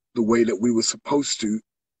life the way that we were supposed to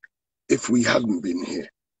if we hadn't been here.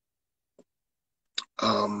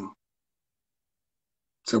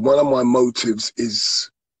 So one of my motives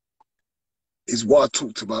is what I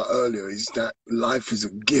talked about earlier, is that life is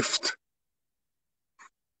a gift.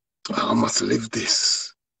 I must live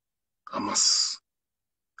this. I must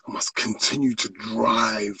continue to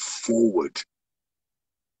drive forward,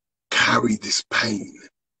 carry this pain,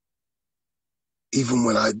 even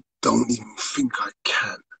when I don't even think I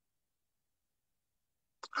can.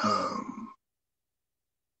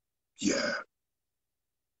 Yeah,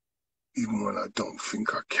 even when I don't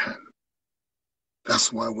think I can.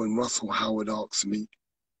 That's why when Russell Howard asks me,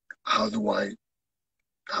 how do I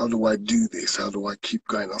do this? How do I keep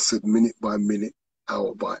going? I said, minute by minute,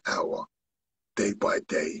 hour by hour, day by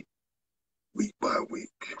day, week by week.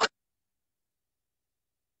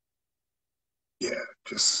 Yeah,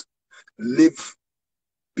 just live,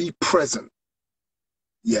 be present.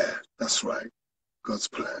 Yeah, that's right. God's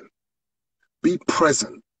plan. Be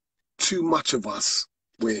present. Too much of us,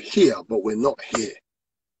 we're here, but we're not here.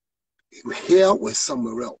 We're here, we're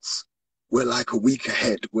somewhere else. We're like a week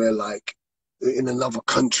ahead. We're like, in another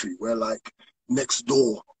country. We're like next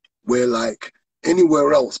door. We're like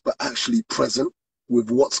anywhere else, but actually present with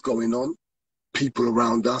what's going on, people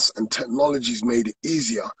around us, and technology's made it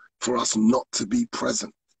easier for us not to be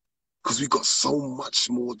present because we've got so much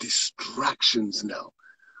more distractions now.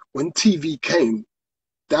 When TV came,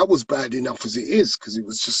 that was bad enough as it is, because it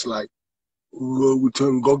was just like, we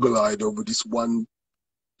turned goggle-eyed over this one,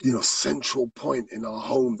 you know, central point in our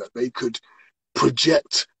home that they could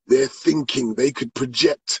project their thinking. They could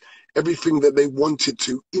project everything that they wanted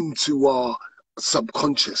to into our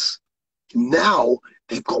subconscious. Now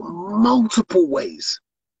they've got multiple ways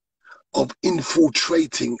of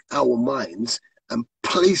infiltrating our minds and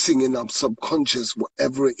placing in our subconscious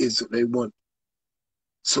whatever it is that they want.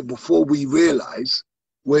 So before we realize,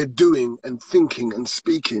 we're doing and thinking and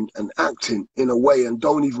speaking and acting in a way and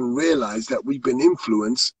don't even realize that we've been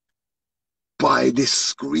influenced by this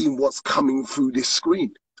screen, what's coming through this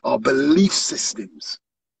screen. Our belief systems,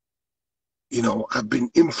 you know, have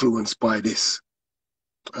been influenced by this.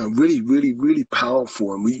 Really, really, really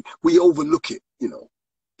powerful. And we overlook it, you know.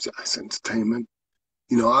 It's entertainment.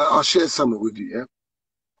 You know, I'll share something with you, yeah?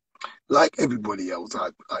 Like everybody else,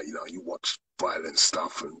 you know, you watch violent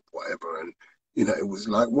stuff and whatever, and you know, it was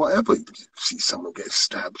like whatever. You see someone get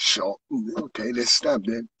stabbed, shot. Okay, they're stabbed.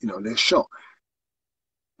 You know, they're shot.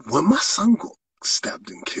 When my son got stabbed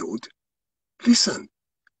and killed, listen,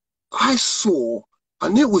 I saw,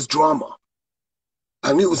 and it was drama,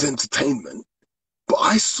 and it was entertainment, but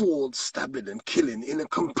I saw stabbing and killing in a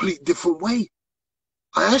complete different way.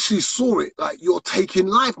 I actually saw it like, you're taking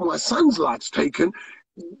life. My son's life's taken.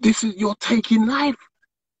 This is, you're taking life.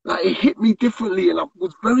 Like, it hit me differently, and I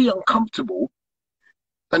was very uncomfortable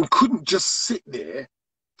and couldn't just sit there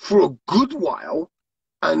for a good while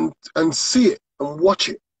and see it and watch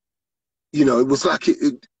it. You know, it was like I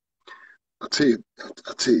tell you,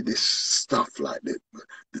 this stuff like that,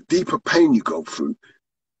 the deeper pain you go through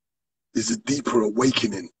is a deeper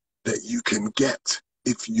awakening that you can get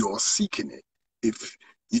if you're seeking it. If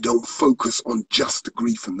you don't focus on just the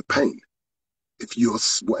grief and the pain. If you're,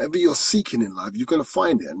 whatever you're seeking in life, you're going to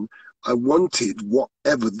find it. And I wanted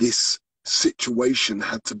whatever this situation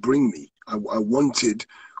had to bring me. I wanted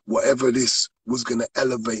whatever this was going to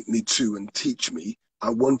elevate me to and teach me. I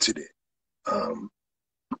wanted it. I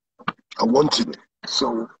wanted it.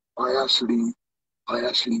 So I actually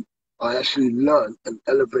learned and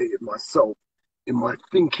elevated myself in my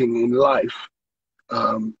thinking in life.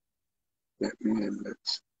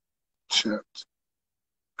 Let's chat.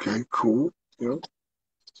 Okay, cool. Yeah.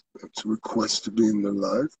 Let's request to be in the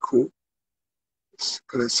live. Cool.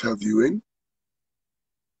 Let's have you in.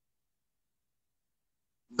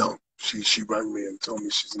 No, she rang me and told me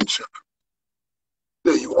she's in chat.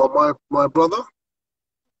 There you are, my brother.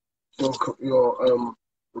 Your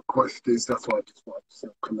request is, that's why I just wanted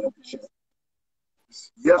to come out and share.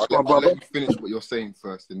 Yes, my brother. I'll let you finish what you're saying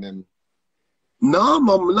first, and then. No,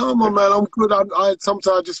 my man, I'm good. I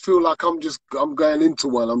sometimes I just feel like I'm going into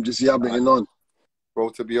one. I'm just yabbing on. Bro,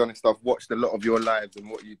 to be honest, I've watched a lot of your lives, and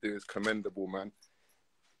what you do is commendable, man.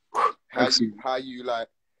 How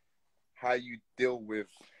you deal with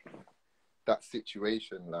that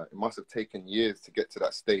situation, like, it must have taken years to get to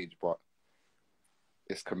that stage, but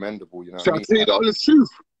it's commendable, you know. Shall I tell you the honest truth?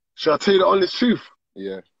 Shall I tell you the honest truth?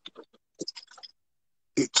 Yeah.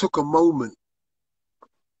 It took a moment.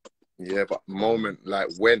 Yeah, but moment, like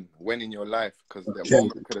when in your life? Because that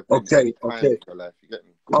moment could have been any time in your life. You get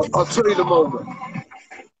me? I'll tell you the moment.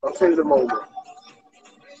 I'll tell you the moment.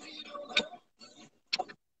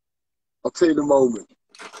 I'll tell you the moment.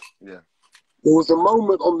 Yeah. There was a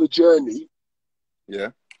moment on the journey. Yeah.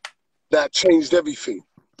 That changed everything.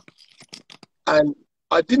 And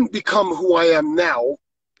I didn't become who I am now.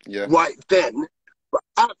 Yeah. Right then, but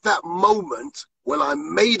at that moment when I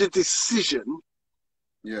made a decision.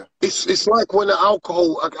 Yeah. It's like when an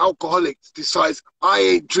alcoholic decides, I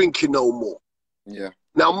ain't drinking no more. Yeah.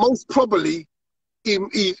 Now, most probably,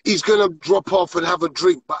 he's going to drop off and have a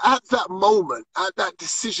drink. But at that moment, at that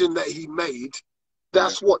decision that he made,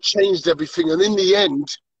 that's what changed everything. And in the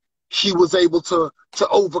end, he was able to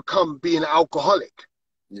overcome being an alcoholic.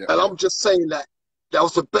 Yeah. And I'm just saying that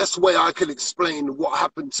was the best way I could explain what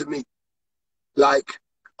happened to me. Like,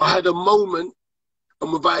 I had a moment,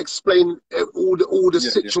 and without explaining all the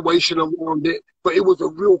situation around it, but it was a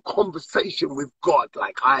real conversation with God.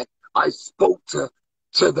 Like, I spoke to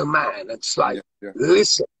the man. It's like,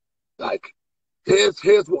 listen, like,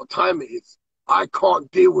 here's what time it is. I can't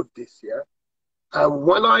deal with this, yeah? And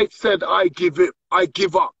when I said I give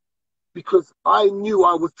up, because I knew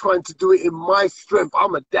I was trying to do it in my strength.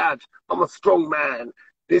 I'm a dad. I'm a strong man.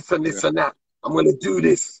 This and this and that. I'm going to do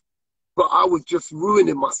this. but I was just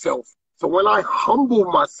ruining myself. So when I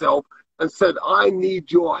humbled myself and said, I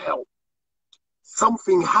need your help,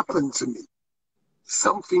 something happened to me.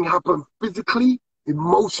 Something happened physically,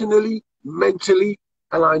 emotionally, mentally,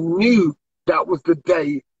 and I knew that was the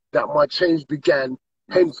day that my change began.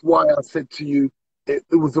 Hence why I said to you, it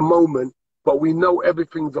was a moment, but we know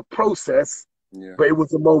everything's a process, Yeah. but it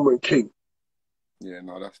was a moment, King. Yeah,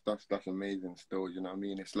 no, that's amazing still, you know what I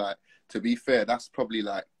mean? It's like, to be fair, that's probably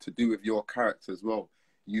like to do with your character as well.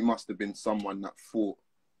 You must have been someone that thought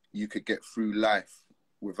you could get through life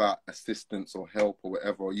without assistance or help or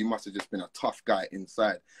whatever, or you must have just been a tough guy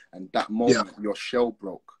inside. And that moment, your shell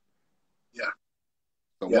broke. Yeah.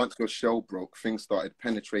 So once your shell broke, things started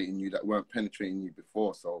penetrating you that weren't penetrating you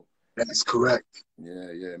before. So that's correct.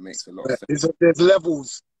 Yeah, it makes a lot of sense. There's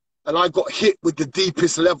levels, and I got hit with the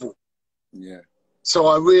deepest level. Yeah. So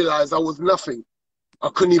I realized I was nothing. I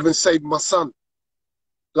couldn't even save my son.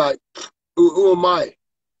 Like, who am I?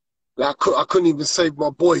 Like, I couldn't even save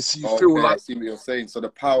my boy. So you feel like, I see what you're saying. So the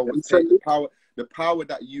power was the power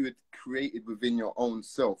that you had created within your own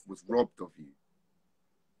self was robbed of you.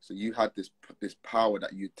 So you had this power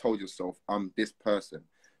that you told yourself, I'm this person,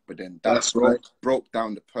 but then that broke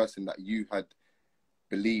down the person that you had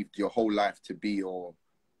believed your whole life to be, or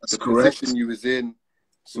the position you was in.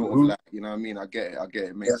 Sort of like, you know what I mean? I get it.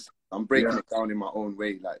 It makes I'm breaking it down in my own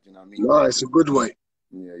way, like, you know what I mean? No, it's a good way.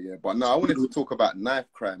 Yeah. But no, I wanted to talk about knife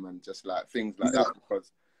crime and just like things like that,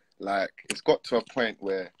 because like it's got to a point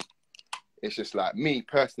where it's just like, me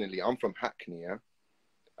personally, I'm from Hackney,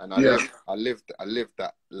 and I lived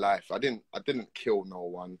that life. I didn't kill no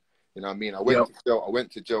one, you know what I mean? I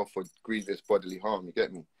went to jail for grievous bodily harm, you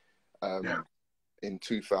get me? In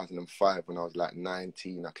 2005 when I was like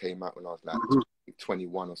 19. I came out when I was like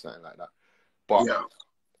 21 or something like that. But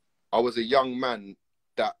I was a young man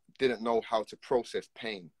that didn't know how to process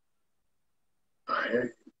pain.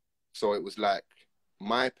 So it was like,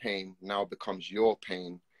 my pain now becomes your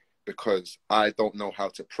pain because I don't know how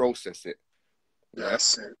to process it.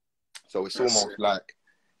 So it's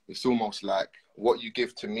almost like what you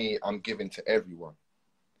give to me, I'm giving to everyone.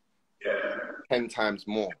 10 times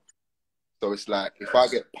more. So it's like, if I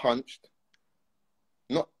get punched,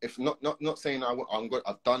 not saying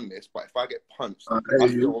I've done this, but if I get punched,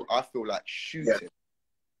 I feel like shooting.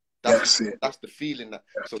 That's the feeling that.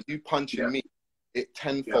 So you punching me, it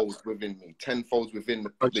tenfolds within me, tenfolds within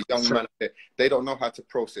the young man. They don't know how to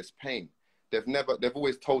process pain. They've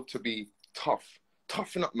always told to be tough.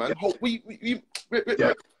 Toughen up, man.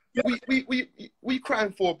 We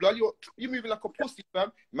crying for, blood. You're moving like a pussy,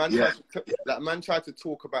 fam. Man tried to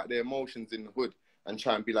talk about their emotions in the hood and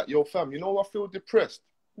try and be like, yo, fam, you know, I feel depressed.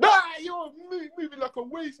 Nah, you're moving like a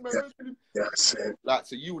waste, man. Like,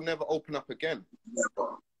 so you will never open up again.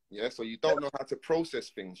 Yeah, so you don't know how to process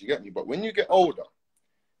things, you get me? But when you get older,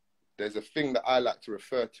 there's a thing that I like to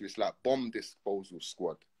refer to. It's like bomb disposal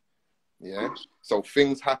squad. Yeah, so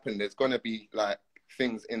things happen. There's gonna be like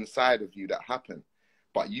things inside of you that happen,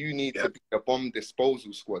 but you need to be a bomb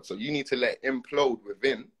disposal squad. So you need to let it implode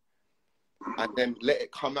within and then let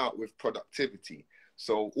it come out with productivity.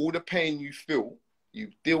 So all the pain you feel, you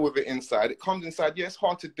deal with it inside. It comes inside. Yeah, it's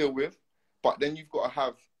hard to deal with, but then you've got to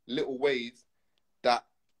have little ways that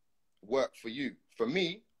work for you. For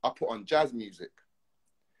me, I put on jazz music.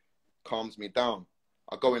 Calms me down.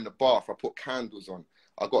 I go in the bath. I put candles on.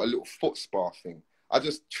 I got a little foot spa thing. I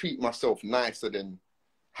just treat myself nicer than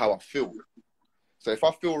how I feel. So if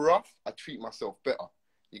I feel rough, I treat myself better.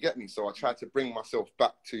 You get me? So I try to bring myself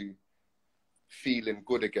back to feeling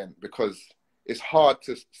good again, because it's hard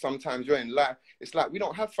to, sometimes you're in life, it's like we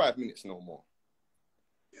don't have 5 minutes no more.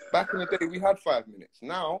 Back in the day, we had 5 minutes.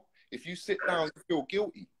 Now, if you sit down and feel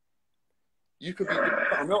guilty, you could be doing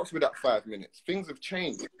something else with that 5 minutes. Things have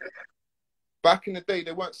changed. Back in the day,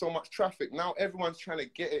 there weren't so much traffic. Now everyone's trying to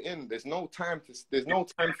get it in. There's no time for you.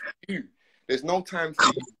 There's no time for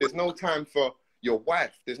you. There's no time for your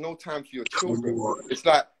wife. There's no time for your children. It's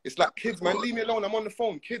like, kids, man, leave me alone. I'm on the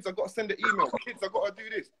phone. Kids, I got to send an email. Kids, I got to do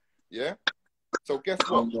this. Yeah? So guess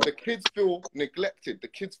what? The kids feel neglected. The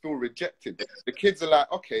kids feel rejected. The kids are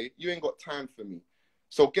like, okay, you ain't got time for me.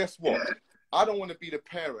 So guess what? I don't want to be the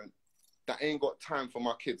parent that ain't got time for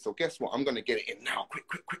my kids. So guess what? I'm going to get it in now.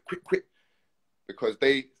 Quick. Because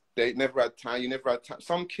they never had time. You never had time.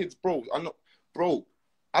 Some kids,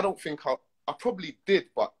 I don't think I probably did,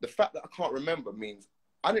 but the fact that I can't remember means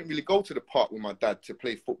I didn't really go to the park with my dad to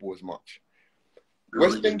play football as much.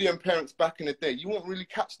 West Indian parents back in the day, you won't really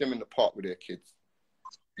catch them in the park with their kids.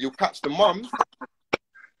 You'll catch the mums,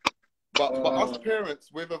 but us parents,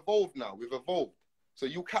 we've evolved now. We've evolved. So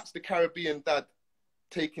you'll catch the Caribbean dad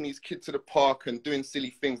taking his kid to the park and doing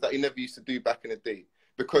silly things that he never used to do back in the day,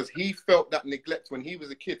 because he felt that neglect when he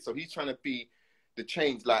was a kid. So he's trying to be the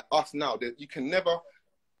change like us now. That you can never,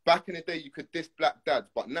 back in the day, you could diss black dads,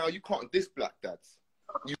 but now you can't diss black dads.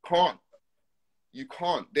 You can't. You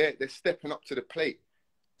can't. They're stepping up to the plate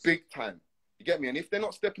big time. You get me? And if they're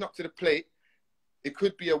not stepping up to the plate, it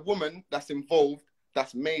could be a woman that's involved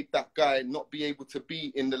that's made that guy not be able to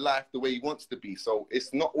be in the life the way he wants to be. So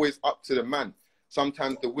it's not always up to the man.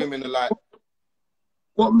 Sometimes the women are like...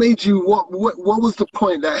 What made you, what was the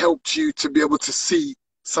point that helped you to be able to see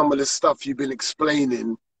some of the stuff you've been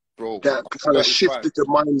explaining, bro, that kind of shifted the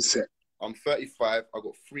mindset? I'm 35. I've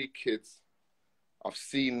got 3 kids. I've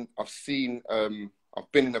been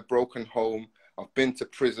in a broken home. I've been to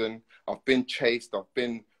prison. I've been chased. I've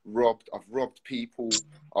been robbed. I've robbed people.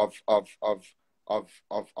 I've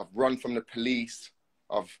run from the police.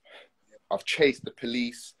 I've chased the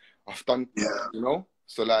police. I've done, you know.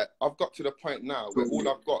 So like, I've got to the point now where all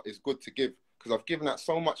I've got is good to give, because I've given out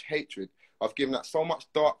so much hatred. I've given out so much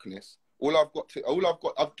darkness.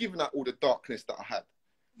 I've given out all the darkness that I had.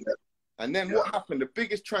 Yeah. And then what happened? The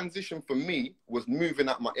biggest transition for me was moving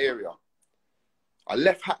out my area. I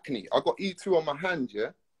left Hackney. I got E2 on my hand, yeah?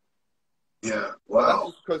 Yeah, wow.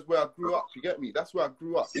 That's because where I grew up, you get me? That's where I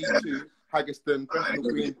grew up. Yeah. E2, Haggerston, Bethnal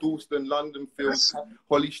Green, Dalston, London Fields,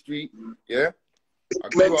 Holly Street, yeah?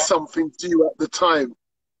 It meant something to you at the time.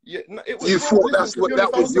 Yeah, no, it was, you thought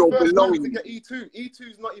that was your belonging. To get E2.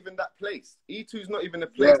 E2's not even that place. E2's not even a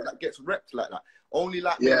place that gets repped like that. Only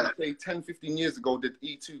like maybe say 10, 15 years ago did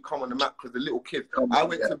E2 come on the map because the little kids. I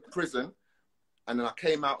went to prison and then I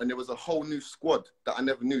came out and there was a whole new squad that I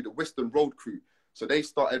never knew, the Western Road Crew. So they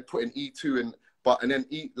started putting E2 in, but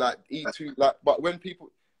when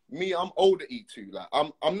people, me, I'm older E2. Like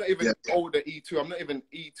I'm not even older E2. I'm not even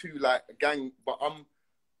E2 like a gang, but I'm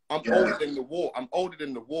older than the war. I'm older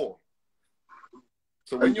than the war.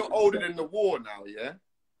 So when you're older than the war now, yeah,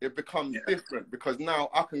 it becomes different, because now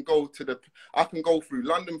I can go through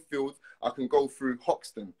London Fields, I can go through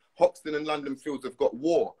Hoxton. Hoxton and London Fields have got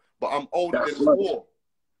war, but I'm older than the war.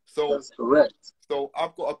 So that's correct. So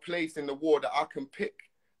I've got a place in the war that I can pick.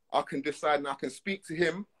 I can decide and I can speak to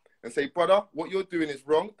him and say, brother, what you're doing is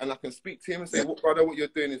wrong. And I can speak to him and say, brother, what you're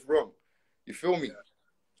doing is wrong. You feel me?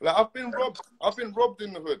 Like I've been robbed. I've been robbed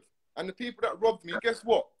in the hood. And the people that robbed me, guess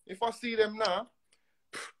what? If I see them now,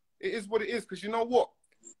 it is what it is. Because you know what?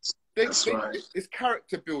 It's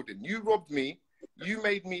character building. You robbed me. You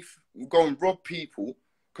made me go and rob people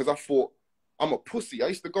because I thought I'm a pussy. I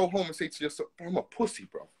used to go home and say to yourself, I'm a pussy,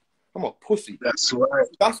 bro. I'm a pussy. That's right.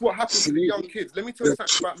 That's what happens to the young kids. Let me tell you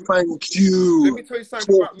something about Let me tell you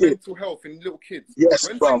something about mental health in little kids. Yes,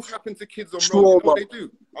 when bruv. things happen to kids on road, you know what they do?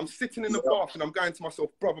 I'm sitting in the bath and I'm going to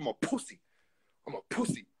myself, bro, I'm a pussy. I'm a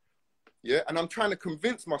pussy. Yeah, and I'm trying to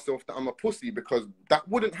convince myself that I'm a pussy, because that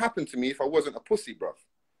wouldn't happen to me if I wasn't a pussy, bruv.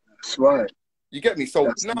 That's right. You get me? So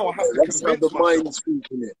now I have to convince myself.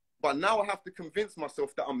 But now I have to convince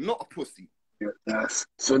myself that I'm not a pussy. Yeah,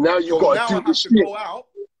 so now you've got to do the shit. Go out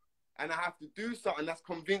and I have to do something that's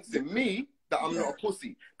convincing me that I'm not a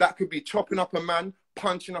pussy. That could be chopping up a man,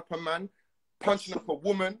 punching up a man, punching up a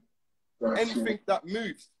woman, anything that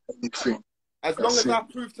moves. As long as I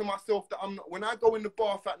prove to myself that I'm not, when I go in the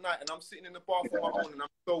bath at night and I'm sitting in the bath on my own and I'm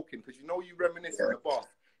soaking, because you know you reminisce in the bath.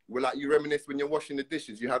 Well, like you reminisce when you're washing the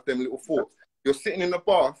dishes, you have them little thoughts. You're sitting in the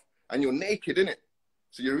bath and you're naked, innit?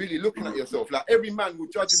 So you're really looking at yourself. Like every man will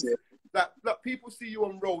judge him. Like people see you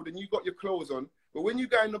on road and you got your clothes on, but when you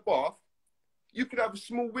go in the bath, you could have a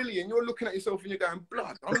small willy and you're looking at yourself and you're going,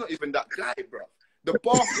 blood, I'm not even that guy, bro. The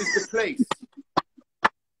bath is the place.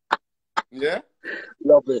 Yeah?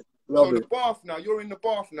 Love it. So the bath now, you're in the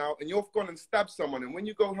bath now and you've gone and stabbed someone, and when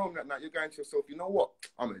you go home that night, you're going to yourself, you know what?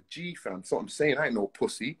 I'm a G fan. That's what I'm saying. I ain't no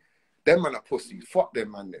pussy. Them man are pussies. Fuck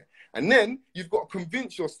them man there. And then you've got to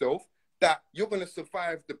convince yourself that you're going to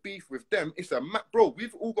survive the beef with them. It's a bro,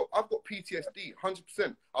 I've got PTSD,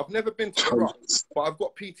 100%. I've never been to Iraq, but I've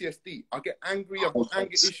got PTSD. I get angry, I've got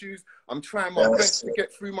anger issues. I'm trying my best to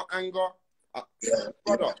get through my anger.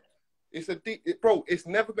 Brother, it's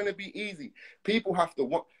never going to be easy. People have to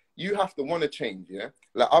want, you have to want to change, yeah?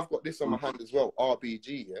 Like I've got this on my hand as well,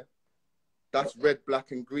 RBG, yeah? That's red,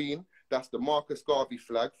 black and green. That's the Marcus Garvey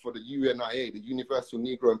flag for the UNIA, the Universal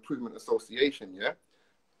Negro Improvement Association, yeah?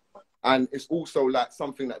 And it's also like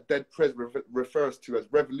something that Dead Prez refers to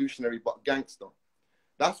as revolutionary but gangster.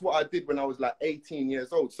 That's what I did when I was like 18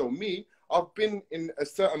 years old. So me, I've been in a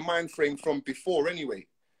certain mind frame from before anyway.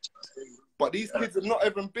 But these kids have not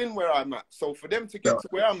even been where I'm at. So for them to get to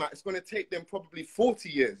where I'm at, it's going to take them probably 40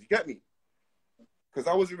 years. You get me? Because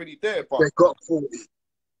I was already there. But they got 40.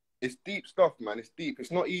 It's deep stuff, man. It's deep.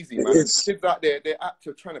 It's not easy, It man. is. Kids out there, they're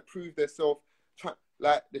active, trying to prove themselves,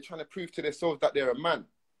 like they're trying to prove to themselves that they're a man.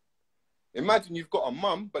 Imagine you've got a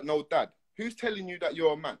mum but no dad. Who's telling you that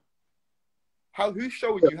you're a man? Who's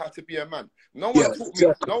showing you how to be a man? No one taught me.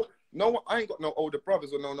 Exactly. No one. I ain't got no older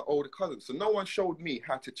brothers or no older cousins, so no one showed me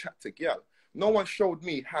how to chat to girl. No one showed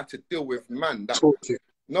me how to deal with man.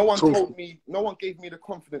 No one told me. No one gave me the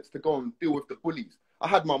confidence to go and deal with the bullies. I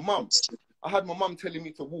had my mum. I had my mum telling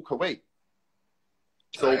me to walk away.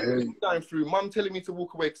 So going through mum telling me to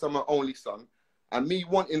walk away because I'm my only son, and me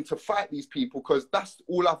wanting to fight these people because that's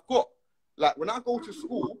all I've got. Like when I go to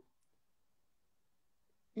school,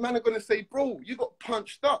 man are gonna say, bro, you got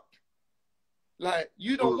punched up. Like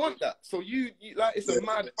you don't want that. So you like it's a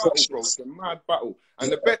mad battle, bro. It's a mad battle.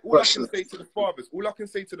 And all I can say to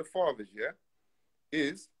the fathers, yeah,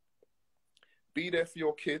 is be there for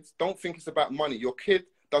your kids. Don't think it's about money. Your kid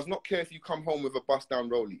does not care if you come home with a bust down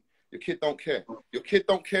rollie. Your kid don't care. Your kid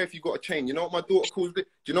don't care if you got a chain. You know what my daughter calls this?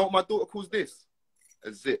 Do you know what my daughter calls this?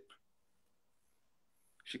 A zip.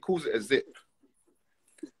 She calls it a zip.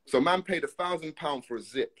 So man paid £1,000 for a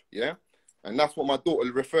zip, yeah? And that's what my daughter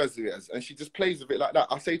refers to it as. And she just plays with it like that.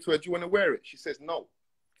 I say to her, do you want to wear it? She says, no.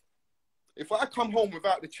 If I come home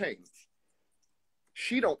without the chains,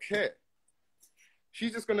 she don't care.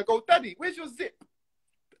 She's just going to go, Daddy, where's your zip?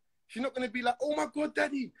 She's not going to be like, oh my God,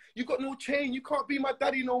 Daddy, you got no chain. You can't be my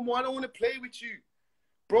daddy no more. I don't want to play with you.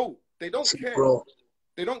 Bro, they don't care. Bro,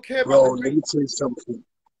 they don't care bro, about the let me tell you something.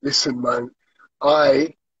 Listen, man,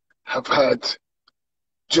 I have had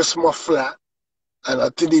just my flat and I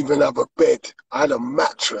didn't even have a bed. I had a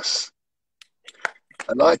mattress.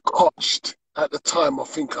 And I coached at the time, I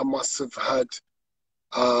think I must have had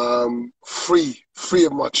three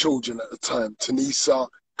of my children at the time, Tanisa,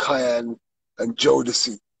 Kiyan, and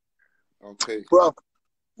Jodeci. Okay. Bro,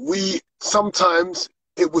 sometimes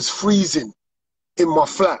it was freezing in my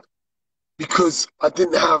flat because I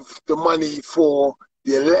didn't have the money for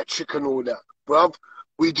the electric and all that. Bruv,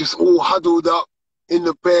 we just all huddled up in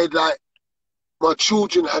the bed. Like, my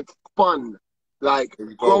children had fun. Like,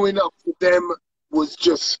 growing up for them was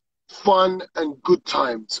just fun and good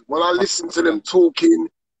times. When I listen to them talking,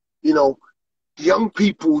 you know, young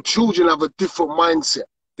people, children have a different mindset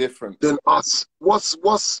than us. What's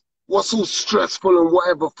all stressful and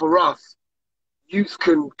whatever for us, youth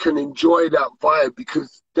can enjoy that vibe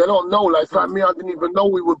because they don't know. Like me, I didn't even know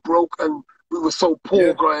we were broke and we were so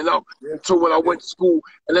poor growing up until when I went to school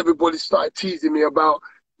and everybody started teasing me about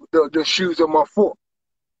the shoes on my foot.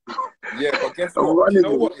 Yeah, but guess what? You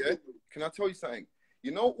know what, yeah? Can I tell you something?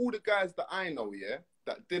 You know all the guys that I know, yeah,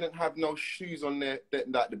 that didn't have no shoes on their,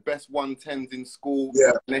 like the best 110s in school,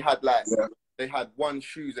 and they had like, they had one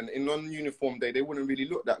shoes, and in non-uniform day, they wouldn't really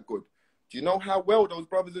look that good. Do you know how well those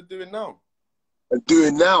brothers are doing now? Are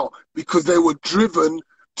doing now because they were driven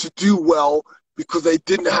to do well because they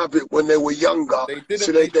didn't have it when they were younger.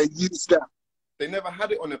 So they used that. They never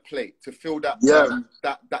had it on a plate to feel that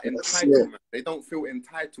that entitlement. They don't feel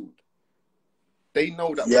entitled. They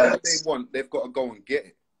know that whatever they want, they've got to go and get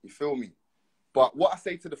it. You feel me? But what I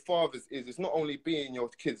say to the fathers is, it's not only being your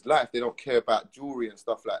kid's life. They don't care about jewelry and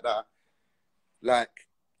stuff like that. Like,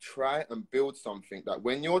 try and build something that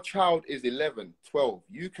when your child is 11, 12,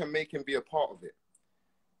 you can make him be a part of it.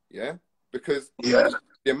 Yeah? Because the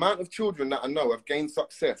amount of children that I know have gained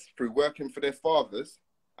success through working for their fathers,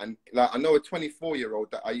 and like I know a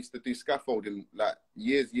 24-year-old that I used to do scaffolding, like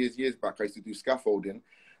years back, I used to do scaffolding,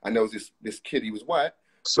 and there was this kid, he was white.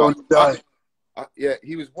 So he died. Yeah,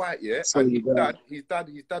 he was white, yeah. So and his dad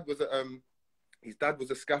was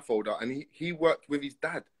a scaffolder, and he worked with his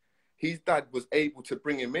dad. His dad was able to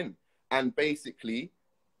bring him in and basically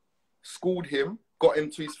schooled him, got him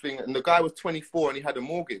to his thing, and the guy was 24 and he had a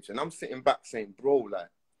mortgage. And I'm sitting back saying, bro,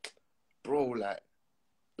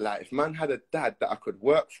 if man had a dad that I could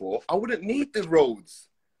work for, I wouldn't need the roads.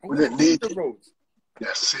 I wouldn't need the roads.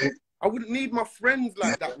 That's it. I wouldn't need my friends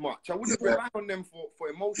like that much. I wouldn't rely on them for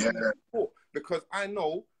emotional support because I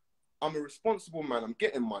know I'm a responsible man. I'm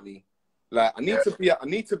getting money. Like I need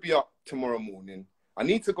to be up tomorrow morning. I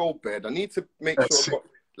need to go bed. I need to make sure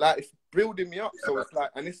like it's building me up. So it's like,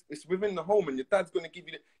 and it's within the home, and your dad's gonna give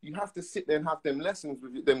you you have to sit there and have them lessons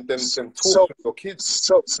with them talk with your kids.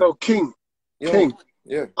 So King.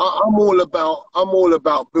 Yeah. I'm all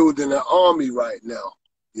about building an army right now.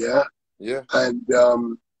 Yeah. Yeah.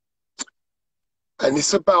 And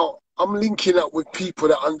it's about, I'm linking up with people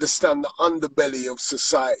that understand the underbelly of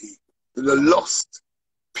society, the lost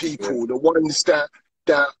people, the ones that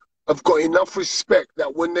have got enough respect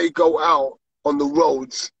that when they go out on the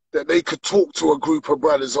roads, that they could talk to a group of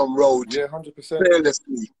brothers on road 100%.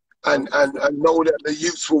 fearlessly and know that the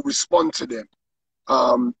youths will respond to them.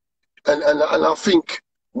 And I think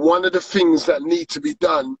one of the things that need to be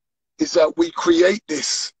done is that we create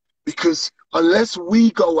this, because unless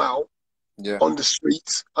we go out on the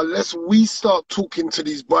streets, unless we start talking to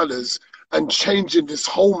these brothers and changing this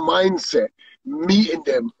whole mindset, meeting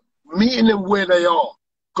them where they are,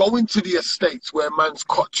 going to the estates where man's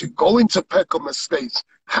cotching, going to Peckham Estates,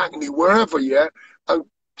 Hackney, wherever, and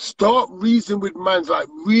start reasoning with man's, like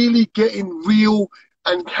really getting real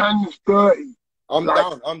and hands dirty. I'm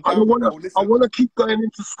down. I want to keep going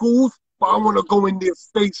into schools, but I want to go in the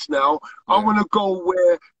estates now. I want to go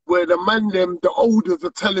where the man them, the elders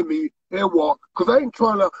are telling me, hey, what?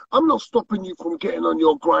 Because I'm not stopping you from getting on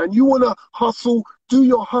your grind. You want to hustle, do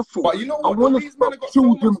your hustle. But you know what? I want to stop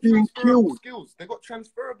children being killed. Skills. They got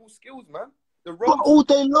transferable skills, man. But all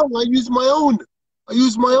day long, I use my own.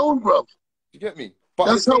 Bro. You get me? But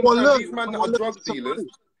that's how I learn. These men that are drug dealers,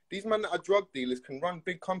 these men that are drug dealers can run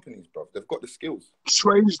big companies, bro. They've got the skills.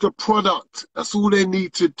 Change the product. That's all they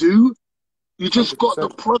need to do. You just 100%. Got the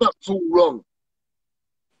product all wrong.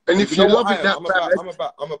 And if you love it that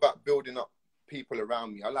bad, I'm about building up people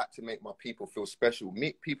around me. I like to make my people feel special.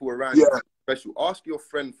 Meet people around you special. Ask your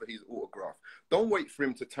friend for his autograph. Don't wait for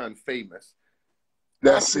him to turn famous.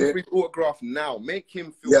 That's it. For his autograph now. Make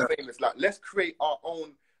him feel famous. Like, let's create our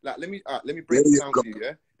own. Like, let me break it down to you.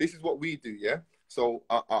 Yeah, this is what we do. Yeah. So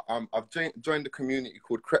I've joined a community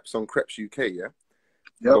called Creps on Creps UK. Yeah.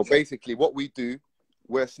 So basically, what we do,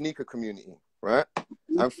 we're a sneaker community, right?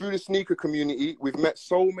 And through the sneaker community, we've met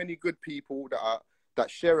so many good people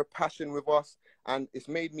that share a passion with us, and it's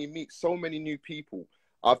made me meet so many new people.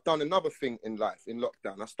 I've done another thing in life in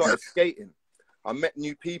lockdown. I started skating. I met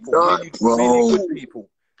new people, really good people.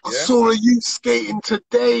 Yeah? I saw a youth skating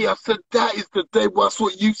today. I said, that is the day. That's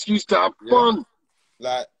what youths used to have fun.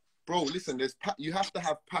 Like, bro, listen, you have to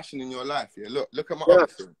have passion in your life. Yeah, look at my other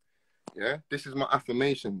thing. Yeah, this is my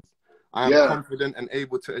affirmations. I am confident and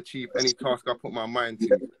able to achieve any task I put my mind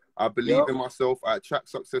to. I believe in myself. I attract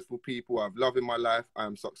successful people. I have love in my life. I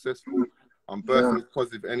am successful. I'm bursting with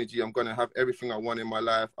positive energy. I'm going to have everything I want in my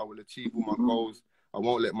life. I will achieve all my goals. I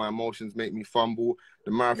won't let my emotions make me fumble.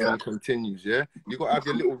 The marathon continues, yeah? You got to have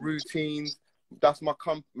your little routines. That's my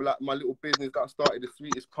my little business that I started, the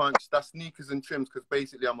Sweetest Punch. That's sneakers and trims, because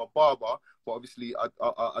basically I'm a barber, but obviously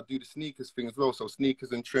I do the sneakers thing as well. So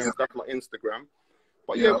sneakers and trims, that's my Instagram.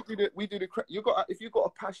 But we do the if you've got a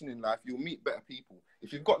passion in life, you'll meet better people.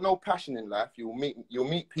 If you've got no passion in life, you'll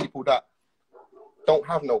meet people that don't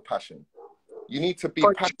have no passion. You need to be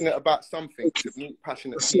passionate about something to meet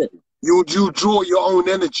passionate people. You draw your own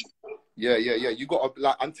energy. Yeah. You got to,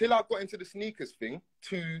 like, until I got into the sneakers thing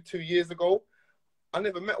two years ago, I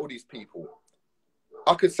never met all these people.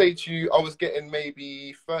 I could say to you, I was getting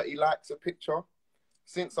maybe 30 likes a picture.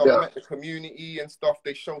 Since I've met the community and stuff,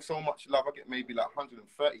 they show so much love. I get maybe like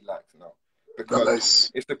 130 likes now,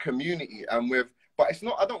 because it's the community, and but it's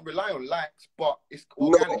not. I don't rely on likes, but it's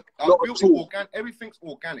organic. I built it organic. Everything's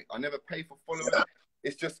organic. I never pay for following.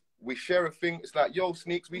 It's just we share a thing. It's like, yo,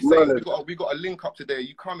 Sneaks, we say we got a link up today.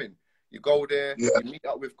 You come in, you go there, you meet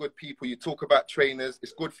up with good people. You talk about trainers.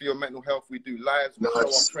 It's good for your mental health. We do lives. We show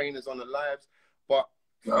our trainers on the lives, but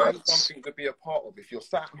find something to be a part of. If you're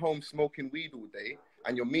sat at home smoking weed all day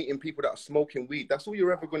and you're meeting people that are smoking weed, that's all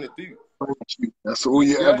you're ever going to do. That's all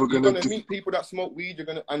you're ever going to do. You're going to meet people that smoke weed. You're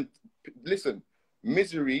going to, and listen,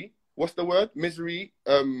 misery, what's the word? Misery.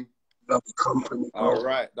 Love company. All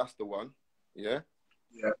right, that's the one. Yeah.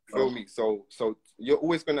 Feel me? So you're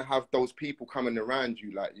always going to have those people coming around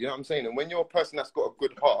you, like, you know what I'm saying? And when you're a person that's got a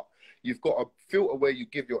good heart, you've got to filter where you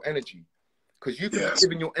give your energy. Because you can be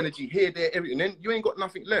giving your energy here, there, everything, and then you ain't got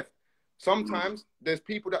nothing left. Sometimes there's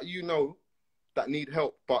people that you know that need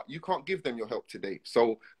help, but you can't give them your help today.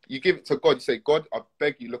 So you give it to God. You say, God, I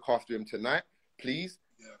beg you, look after him tonight, please.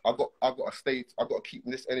 I've got to stay. I've got to keep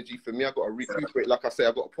this energy for me. I've got to recuperate. Like I say,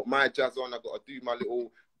 I've got to put my jazz on. I've got to do my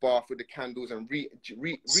little bath with the candles and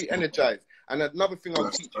re-energize. And another thing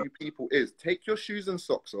I'll teach you people is take your shoes and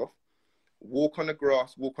socks off. Walk on the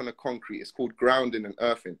grass, walk on the concrete. It's called grounding and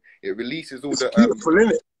earthing. It releases all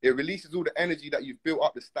it releases all the energy that you've built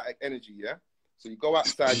up, the static energy, yeah? So you go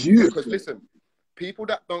outside, because listen, people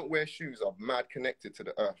that don't wear shoes are mad connected to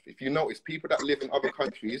the earth. If you notice, people that live in other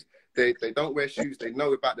countries, they don't wear shoes, they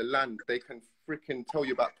know about the land, they can freaking tell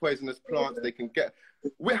you about poisonous plants, they can get...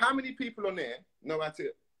 How many people on there know how to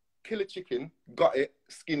kill a chicken, gut it,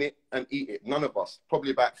 skin it, and eat it? None of us. Probably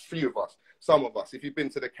about 3 of us. Some of us, if you've been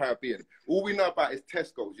to the Caribbean. All we know about is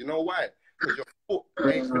Tesco's. You know why? Because your foot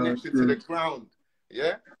ain't connected to the ground.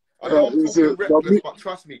 Yeah? I know I'm talking reckless, but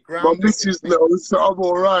trust me, ground. My missus knows, so I'm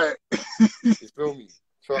all right. You feel me?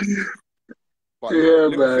 trust me. But yeah,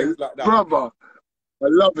 little man. things like that, Brother, I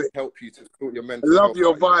love it. help you to sort your I mental love health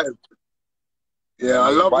your out. vibe. You know Yeah, what I I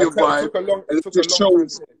mean? love But your vibe. it And took it a just long time.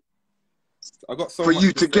 shows I got so for much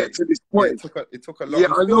you to to get say. to this Yeah, point. it took a lot. Yeah,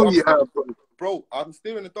 I know you have, bro. I'm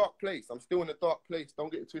still in a dark place. I'm still in a dark place.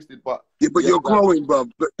 Don't get it twisted. But yeah, but you're like, growing, bro.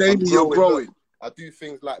 But I'm daily you're growing. Look, I do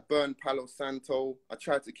things like burn Palo Santo. I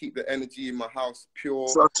try to keep the energy in my house pure.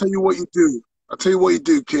 So I'll tell you what you do. I'll tell you what you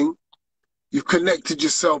do, King. You've connected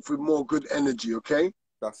yourself with more good energy, okay?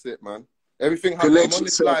 That's it, man. Everything happens. I'm on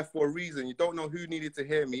this live for a reason. You don't know who needed to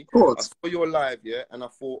hear me. I saw your live, yeah, and I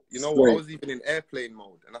thought, you know what? I was even in airplane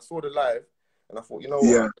mode, and I saw the live, and I thought, you know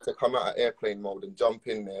what? I have to come out of airplane mode and jump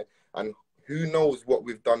in there, and who knows what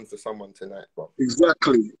we've done for someone tonight, bro?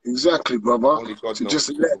 Exactly, brother. Only God knows.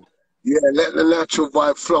 Just let the natural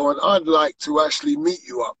vibe flow, and I'd like to actually meet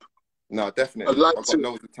you up. No, definitely. I've got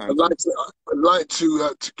loads of time. I'd like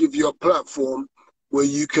to give you a platform where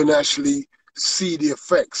you can actually see the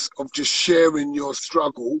effects of just sharing your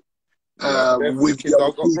struggle with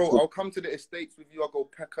young people. Bro, I'll come to the estates with you. I'll go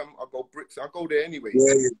Peckham. I'll go Bricks. I'll go there anyway.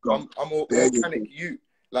 There you go. I'm organic youth.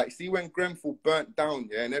 Like, see when Grenfell burnt down,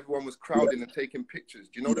 yeah, and everyone was crowding and taking pictures.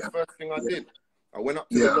 Do you know the first thing I did? I went up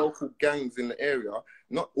to the local gangs in the area.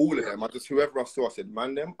 Not all of them. I just, whoever I saw, I said,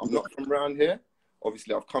 man, I'm not from around here.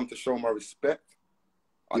 Obviously, I've come to show my respect.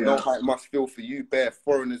 I know how it must feel for you, bare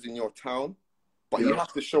foreigners in your town. But you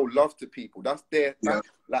have to show love to people. That's their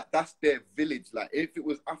that's their village. Like, if it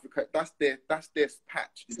was Africa, that's their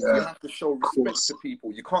patch. You have to show respect to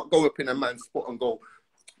people. You can't go up in a man's spot and go,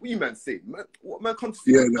 what you man say? Man, what man comes to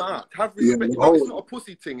see that? Have respect. It's not a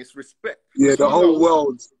pussy thing, it's respect. Yeah, the whole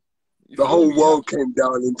world came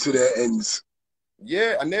down into their ends.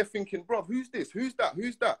 Yeah, and they're thinking, bro, who's this? Who's that?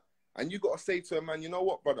 Who's that? And you got to say to a man, you know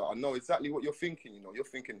what, brother? I know exactly what you're thinking. You know, you're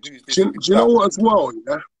thinking, who's this? Do you know what as well?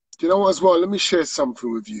 Yeah? Do you know what as well? Let me share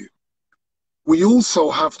something with you. We also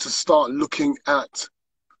have to start looking at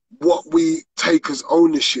what we take as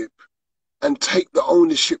ownership and take the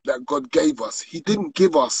ownership that God gave us. He didn't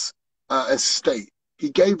give us a state. He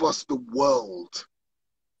gave us the world.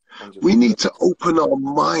 100%. We need to open our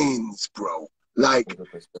minds, bro. Like,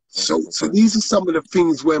 100%. So these are some of the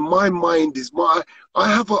things where my mind is I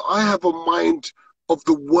have a mind of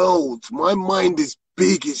the world. My mind is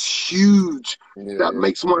big, it's huge. That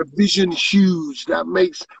makes my vision huge. That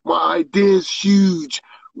makes my ideas huge.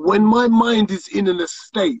 When my mind is in an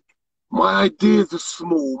estate, my ideas are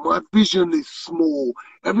small, my vision is small,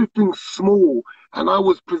 everything's small, and I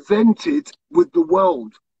was presented with the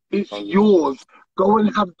world. It's yours. Go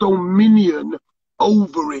and have dominion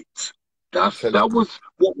over it. That was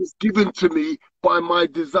what was given to me by my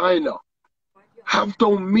designer. Have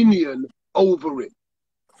dominion over it.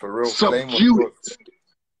 For real. Subdue it.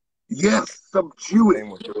 Yes, subdue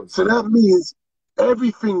it. So that means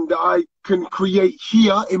everything that I can create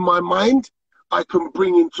here in my mind, I can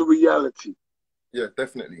bring into reality. Yeah,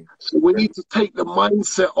 definitely. So we need to take the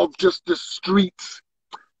mindset of just the streets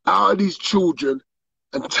out of these children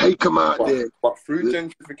and take them out there. But through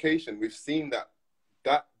gentrification, we've seen that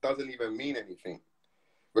doesn't even mean anything.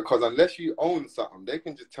 Because unless you own something, they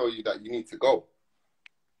can just tell you that you need to go.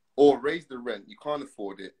 Or raise the rent, you can't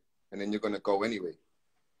afford it, and then you're going to go anyway. Do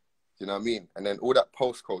you know what I mean? And then all that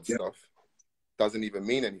postcode stuff doesn't even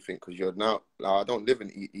mean anything because you're now, I don't live in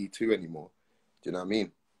E2 anymore. Do you know what I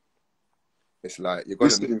mean? It's like, you're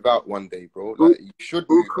going to move out one day, bro. Like, you should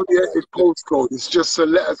move out. Who created postcode? It's just so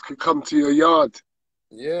letters could come to your yard.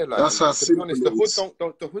 Yeah, like, that's how simple it is.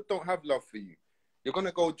 The hood don't have love for you. You're going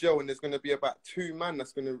to go jail and there's going to be about 2 men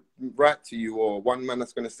that's going to write to you or 1 man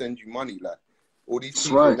that's going to send you money. Like, all these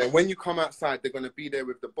people. And then when you come outside, they're going to be there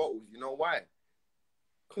with the bottles. You know why?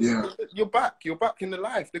 Because you're back in the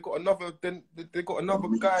life. They got another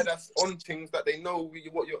guy that's on things that they know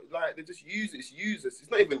what you're like. They just use it. It's users.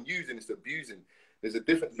 It's not even using. It's abusing. There's a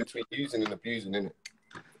difference between using and abusing, isn't it?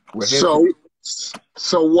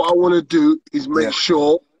 So what I want to do is make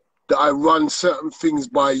sure that I run certain things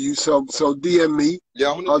by you. So DM me.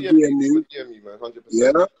 Yeah, I'm I'll DM you, man. 100%.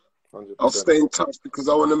 Yeah. 100%. I'll stay in touch because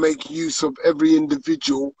I want to make use of every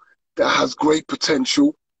individual that has great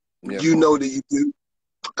potential. Yeah. You know that you do.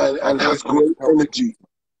 And has great energy.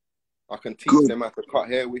 I can teach them how to cut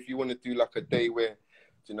hair. If you want to do like a day where, do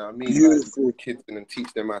you know what I mean? Beautiful. Like, kids and then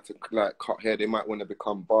teach them how to like cut hair. They might want to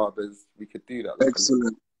become barbers. We could do that. Like,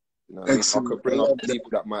 excellent. You know what I could bring up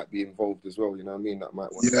people that might be involved as well. You know what I mean? That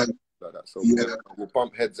might want to do like that. So we'll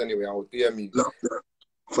bump heads anyway. I'll DM you. Love that.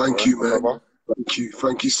 Thank you, man. Brother.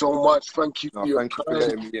 Thank you so much. Thank you. Thank you for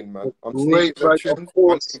letting me in, man. I'm Sneakers and Trims.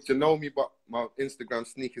 One thing to know me, but my Instagram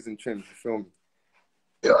Sneakers and Trims. You feel me?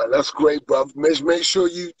 Yeah, that's great, bruv. Make sure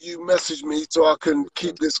you message me so I can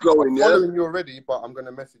keep this going, I'm yeah? following you already, but I'm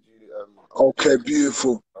gonna message you. Okay,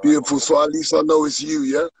 beautiful. All right, Beautiful. So at least I know it's you,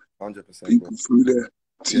 yeah? 100%, bro. People through there.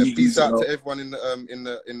 Yeah, peace TV's out out. to everyone in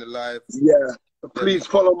the live. Yeah. Let me. Please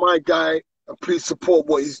follow my guy and please support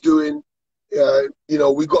what he's doing. You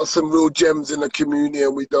know, we got some real gems in the community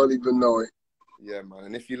and we don't even know it. Yeah, man.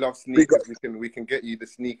 And if you love Big up. sneakers, we can get you the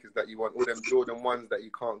sneakers that you want. All them Jordan ones that you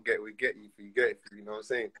can't get, we get you. If you get it, you know what I'm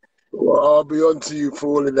saying? Well, I'll be on to you for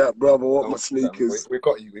all of that, brother. What No, my sneakers? we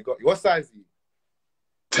got you. We got you. What size are you?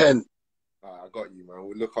 10. I got you, man.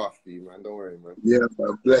 We'll look after you, man. Don't worry, man. Yeah,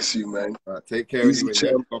 man. Bless you, man. Take care Easy anyway. Yeah?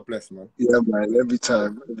 champ. God bless, man. Yeah, man. Every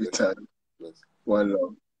time. Bless. Every Bless. time. Bless. One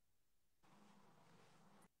love.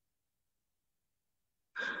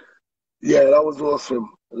 Yeah, that was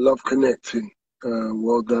awesome. Love connecting.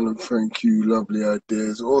 Well done and thank you. Lovely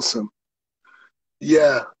ideas. Awesome.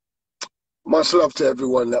 Yeah. Much love to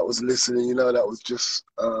everyone that was listening. You know, that was just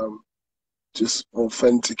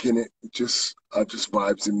authentic in it. I just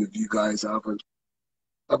vibes in with you guys. I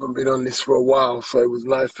haven't been on this for a while, so it was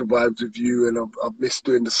nice to vibes with you. And I've missed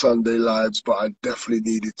doing the Sunday lives, but I definitely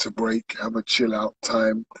needed to break, have a chill out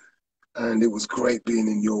time. And it was great being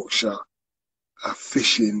in Yorkshire,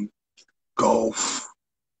 fishing, golf,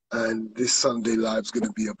 and this Sunday live's going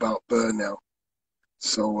to be about burnout.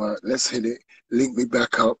 So let's hit it. Link me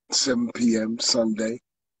back up 7 p.m. Sunday.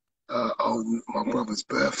 Oh, my brother's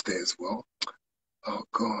birthday as well. Oh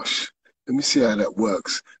gosh, let me see how that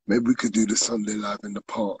works. Maybe we could do the Sunday live in the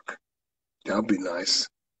park. That'd be nice,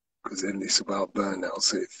 because then it's about burnout,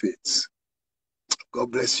 so it fits.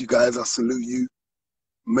 God bless you guys. I salute you.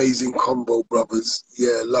 Amazing combo, brothers.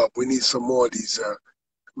 Yeah, love. We need some more of these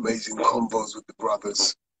amazing combos with the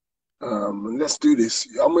brothers. And let's do this.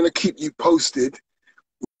 I'm going to keep you posted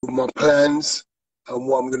with my plans and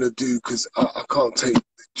what I'm going to do, because I can't take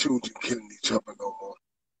the children killing each other no more.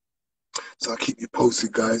 So I'll keep you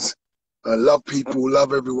posted, guys. Love people,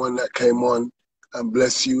 love everyone that came on, and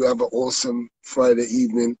bless you. Have an awesome Friday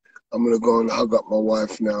evening. I'm going to go and hug up my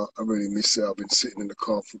wife now. I really miss her. I've been sitting in the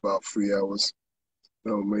car for about 3 hours.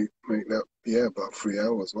 No, make that, yeah, about 3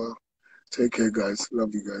 hours. Wow. Take care, guys.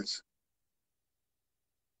 Love you guys.